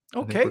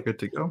 Okay. I think we're good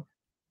to go.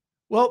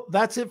 Well,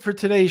 that's it for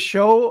today's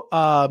show.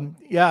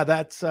 Yeah,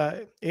 that's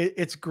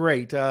it's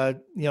great. You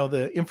know,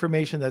 the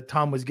information that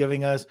Tom was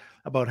giving us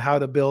about how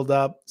to build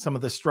up, some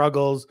of the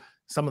struggles,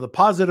 some of the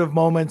positive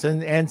moments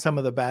and some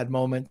of the bad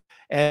moments,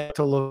 and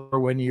to look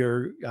for when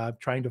you're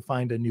trying to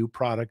find a new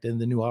product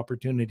and the new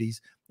opportunities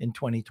in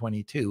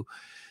 2022.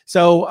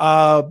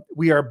 So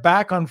we are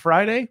back on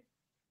Friday,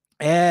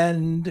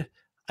 and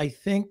I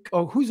think,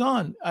 who's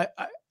on?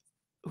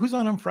 Who's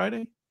on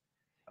Friday?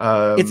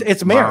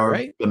 It's Mayor,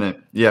 right?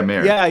 Yeah,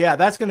 Mayor. Yeah,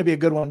 that's going to be a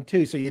good one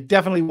too. So you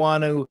definitely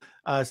want to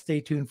stay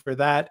tuned for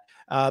that.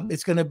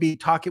 It's going to be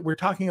we're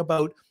talking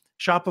about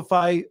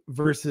Shopify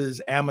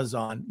versus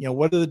Amazon. You know,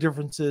 what are the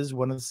differences?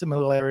 What are the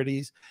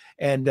similarities?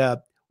 And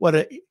what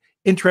an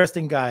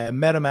interesting guy. I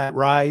met him at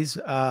Rise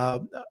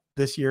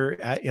this year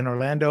in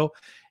Orlando,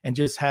 and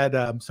just had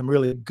some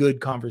really good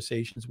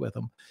conversations with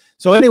him.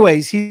 So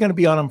anyways, he's going to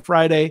be on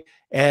Friday,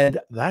 and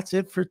that's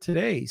it for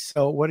today.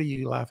 So what are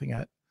you laughing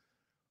at?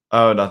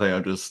 Oh, nothing.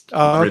 I'm just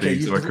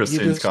reading some of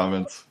Christine's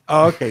comments.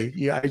 Oh, okay.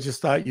 Yeah, I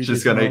just thought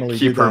she's going to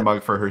keep her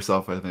mug for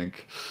herself, I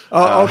think.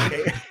 Oh,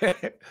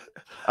 okay.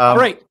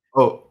 Great.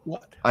 Oh,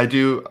 what? I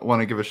do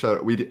want to give a shout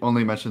out. We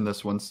only mentioned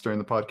this once during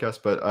the podcast,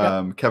 but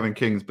Kevin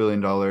King's $1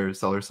 Billion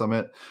Seller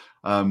Summit.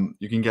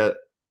 You can get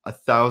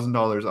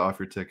 $1,000 off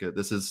your ticket.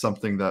 This is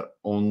something that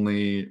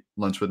only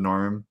Lunch with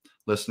Norm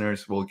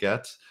listeners will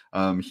get.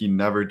 He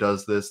never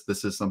does this.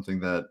 This is something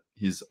that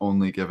he's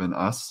only given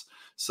us.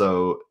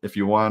 So if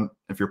you're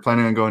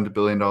planning on going to $1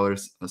 Billion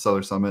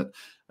Seller Summit,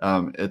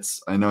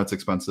 I know it's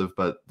expensive,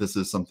 but this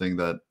is something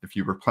that if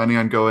you were planning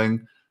on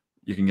going,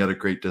 you can get a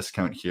great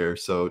discount here.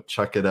 So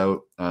check it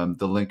out.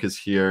 The link is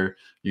here.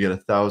 You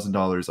get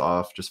 $1,000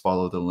 off. Just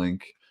follow the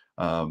link.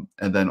 And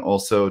then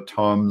also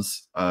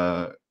Tom's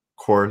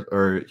course,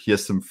 or he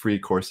has some free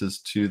courses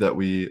too that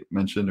we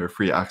mentioned, or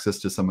free access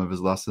to some of his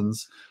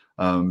lessons.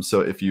 So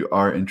if you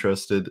are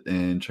interested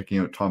in checking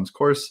out Tom's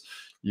course,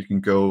 you can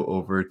go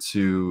over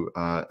to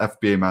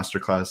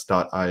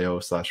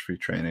fbamasterclass.io/free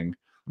training.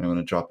 I'm going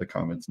to drop the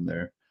comments in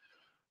there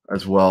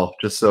as well,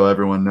 just so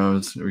everyone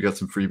knows. We got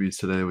some freebies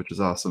today, which is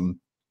awesome.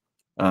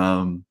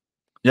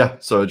 Yeah,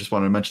 so I just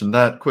want to mention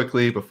that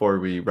quickly before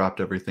we wrapped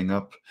everything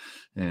up.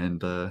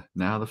 And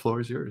now the floor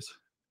is yours.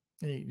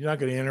 You're not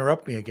going to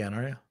interrupt me again,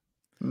 are you?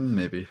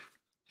 Maybe.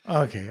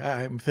 Okay,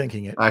 I'm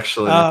thinking it.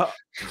 Actually.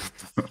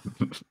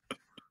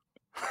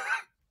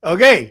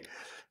 Okay,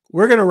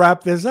 we're going to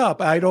wrap this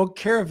up. I don't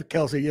care if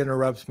Kelsey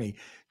interrupts me.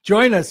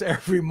 Join us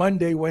every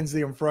Monday,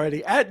 Wednesday, and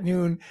Friday at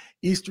noon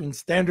Eastern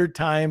Standard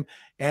Time.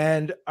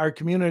 And our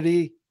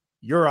community,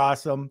 you're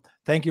awesome.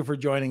 Thank you for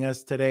joining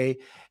us today.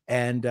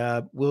 And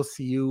we'll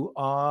see you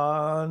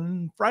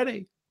on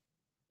Friday.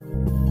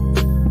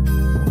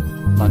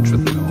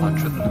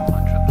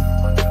 Entrepreneur.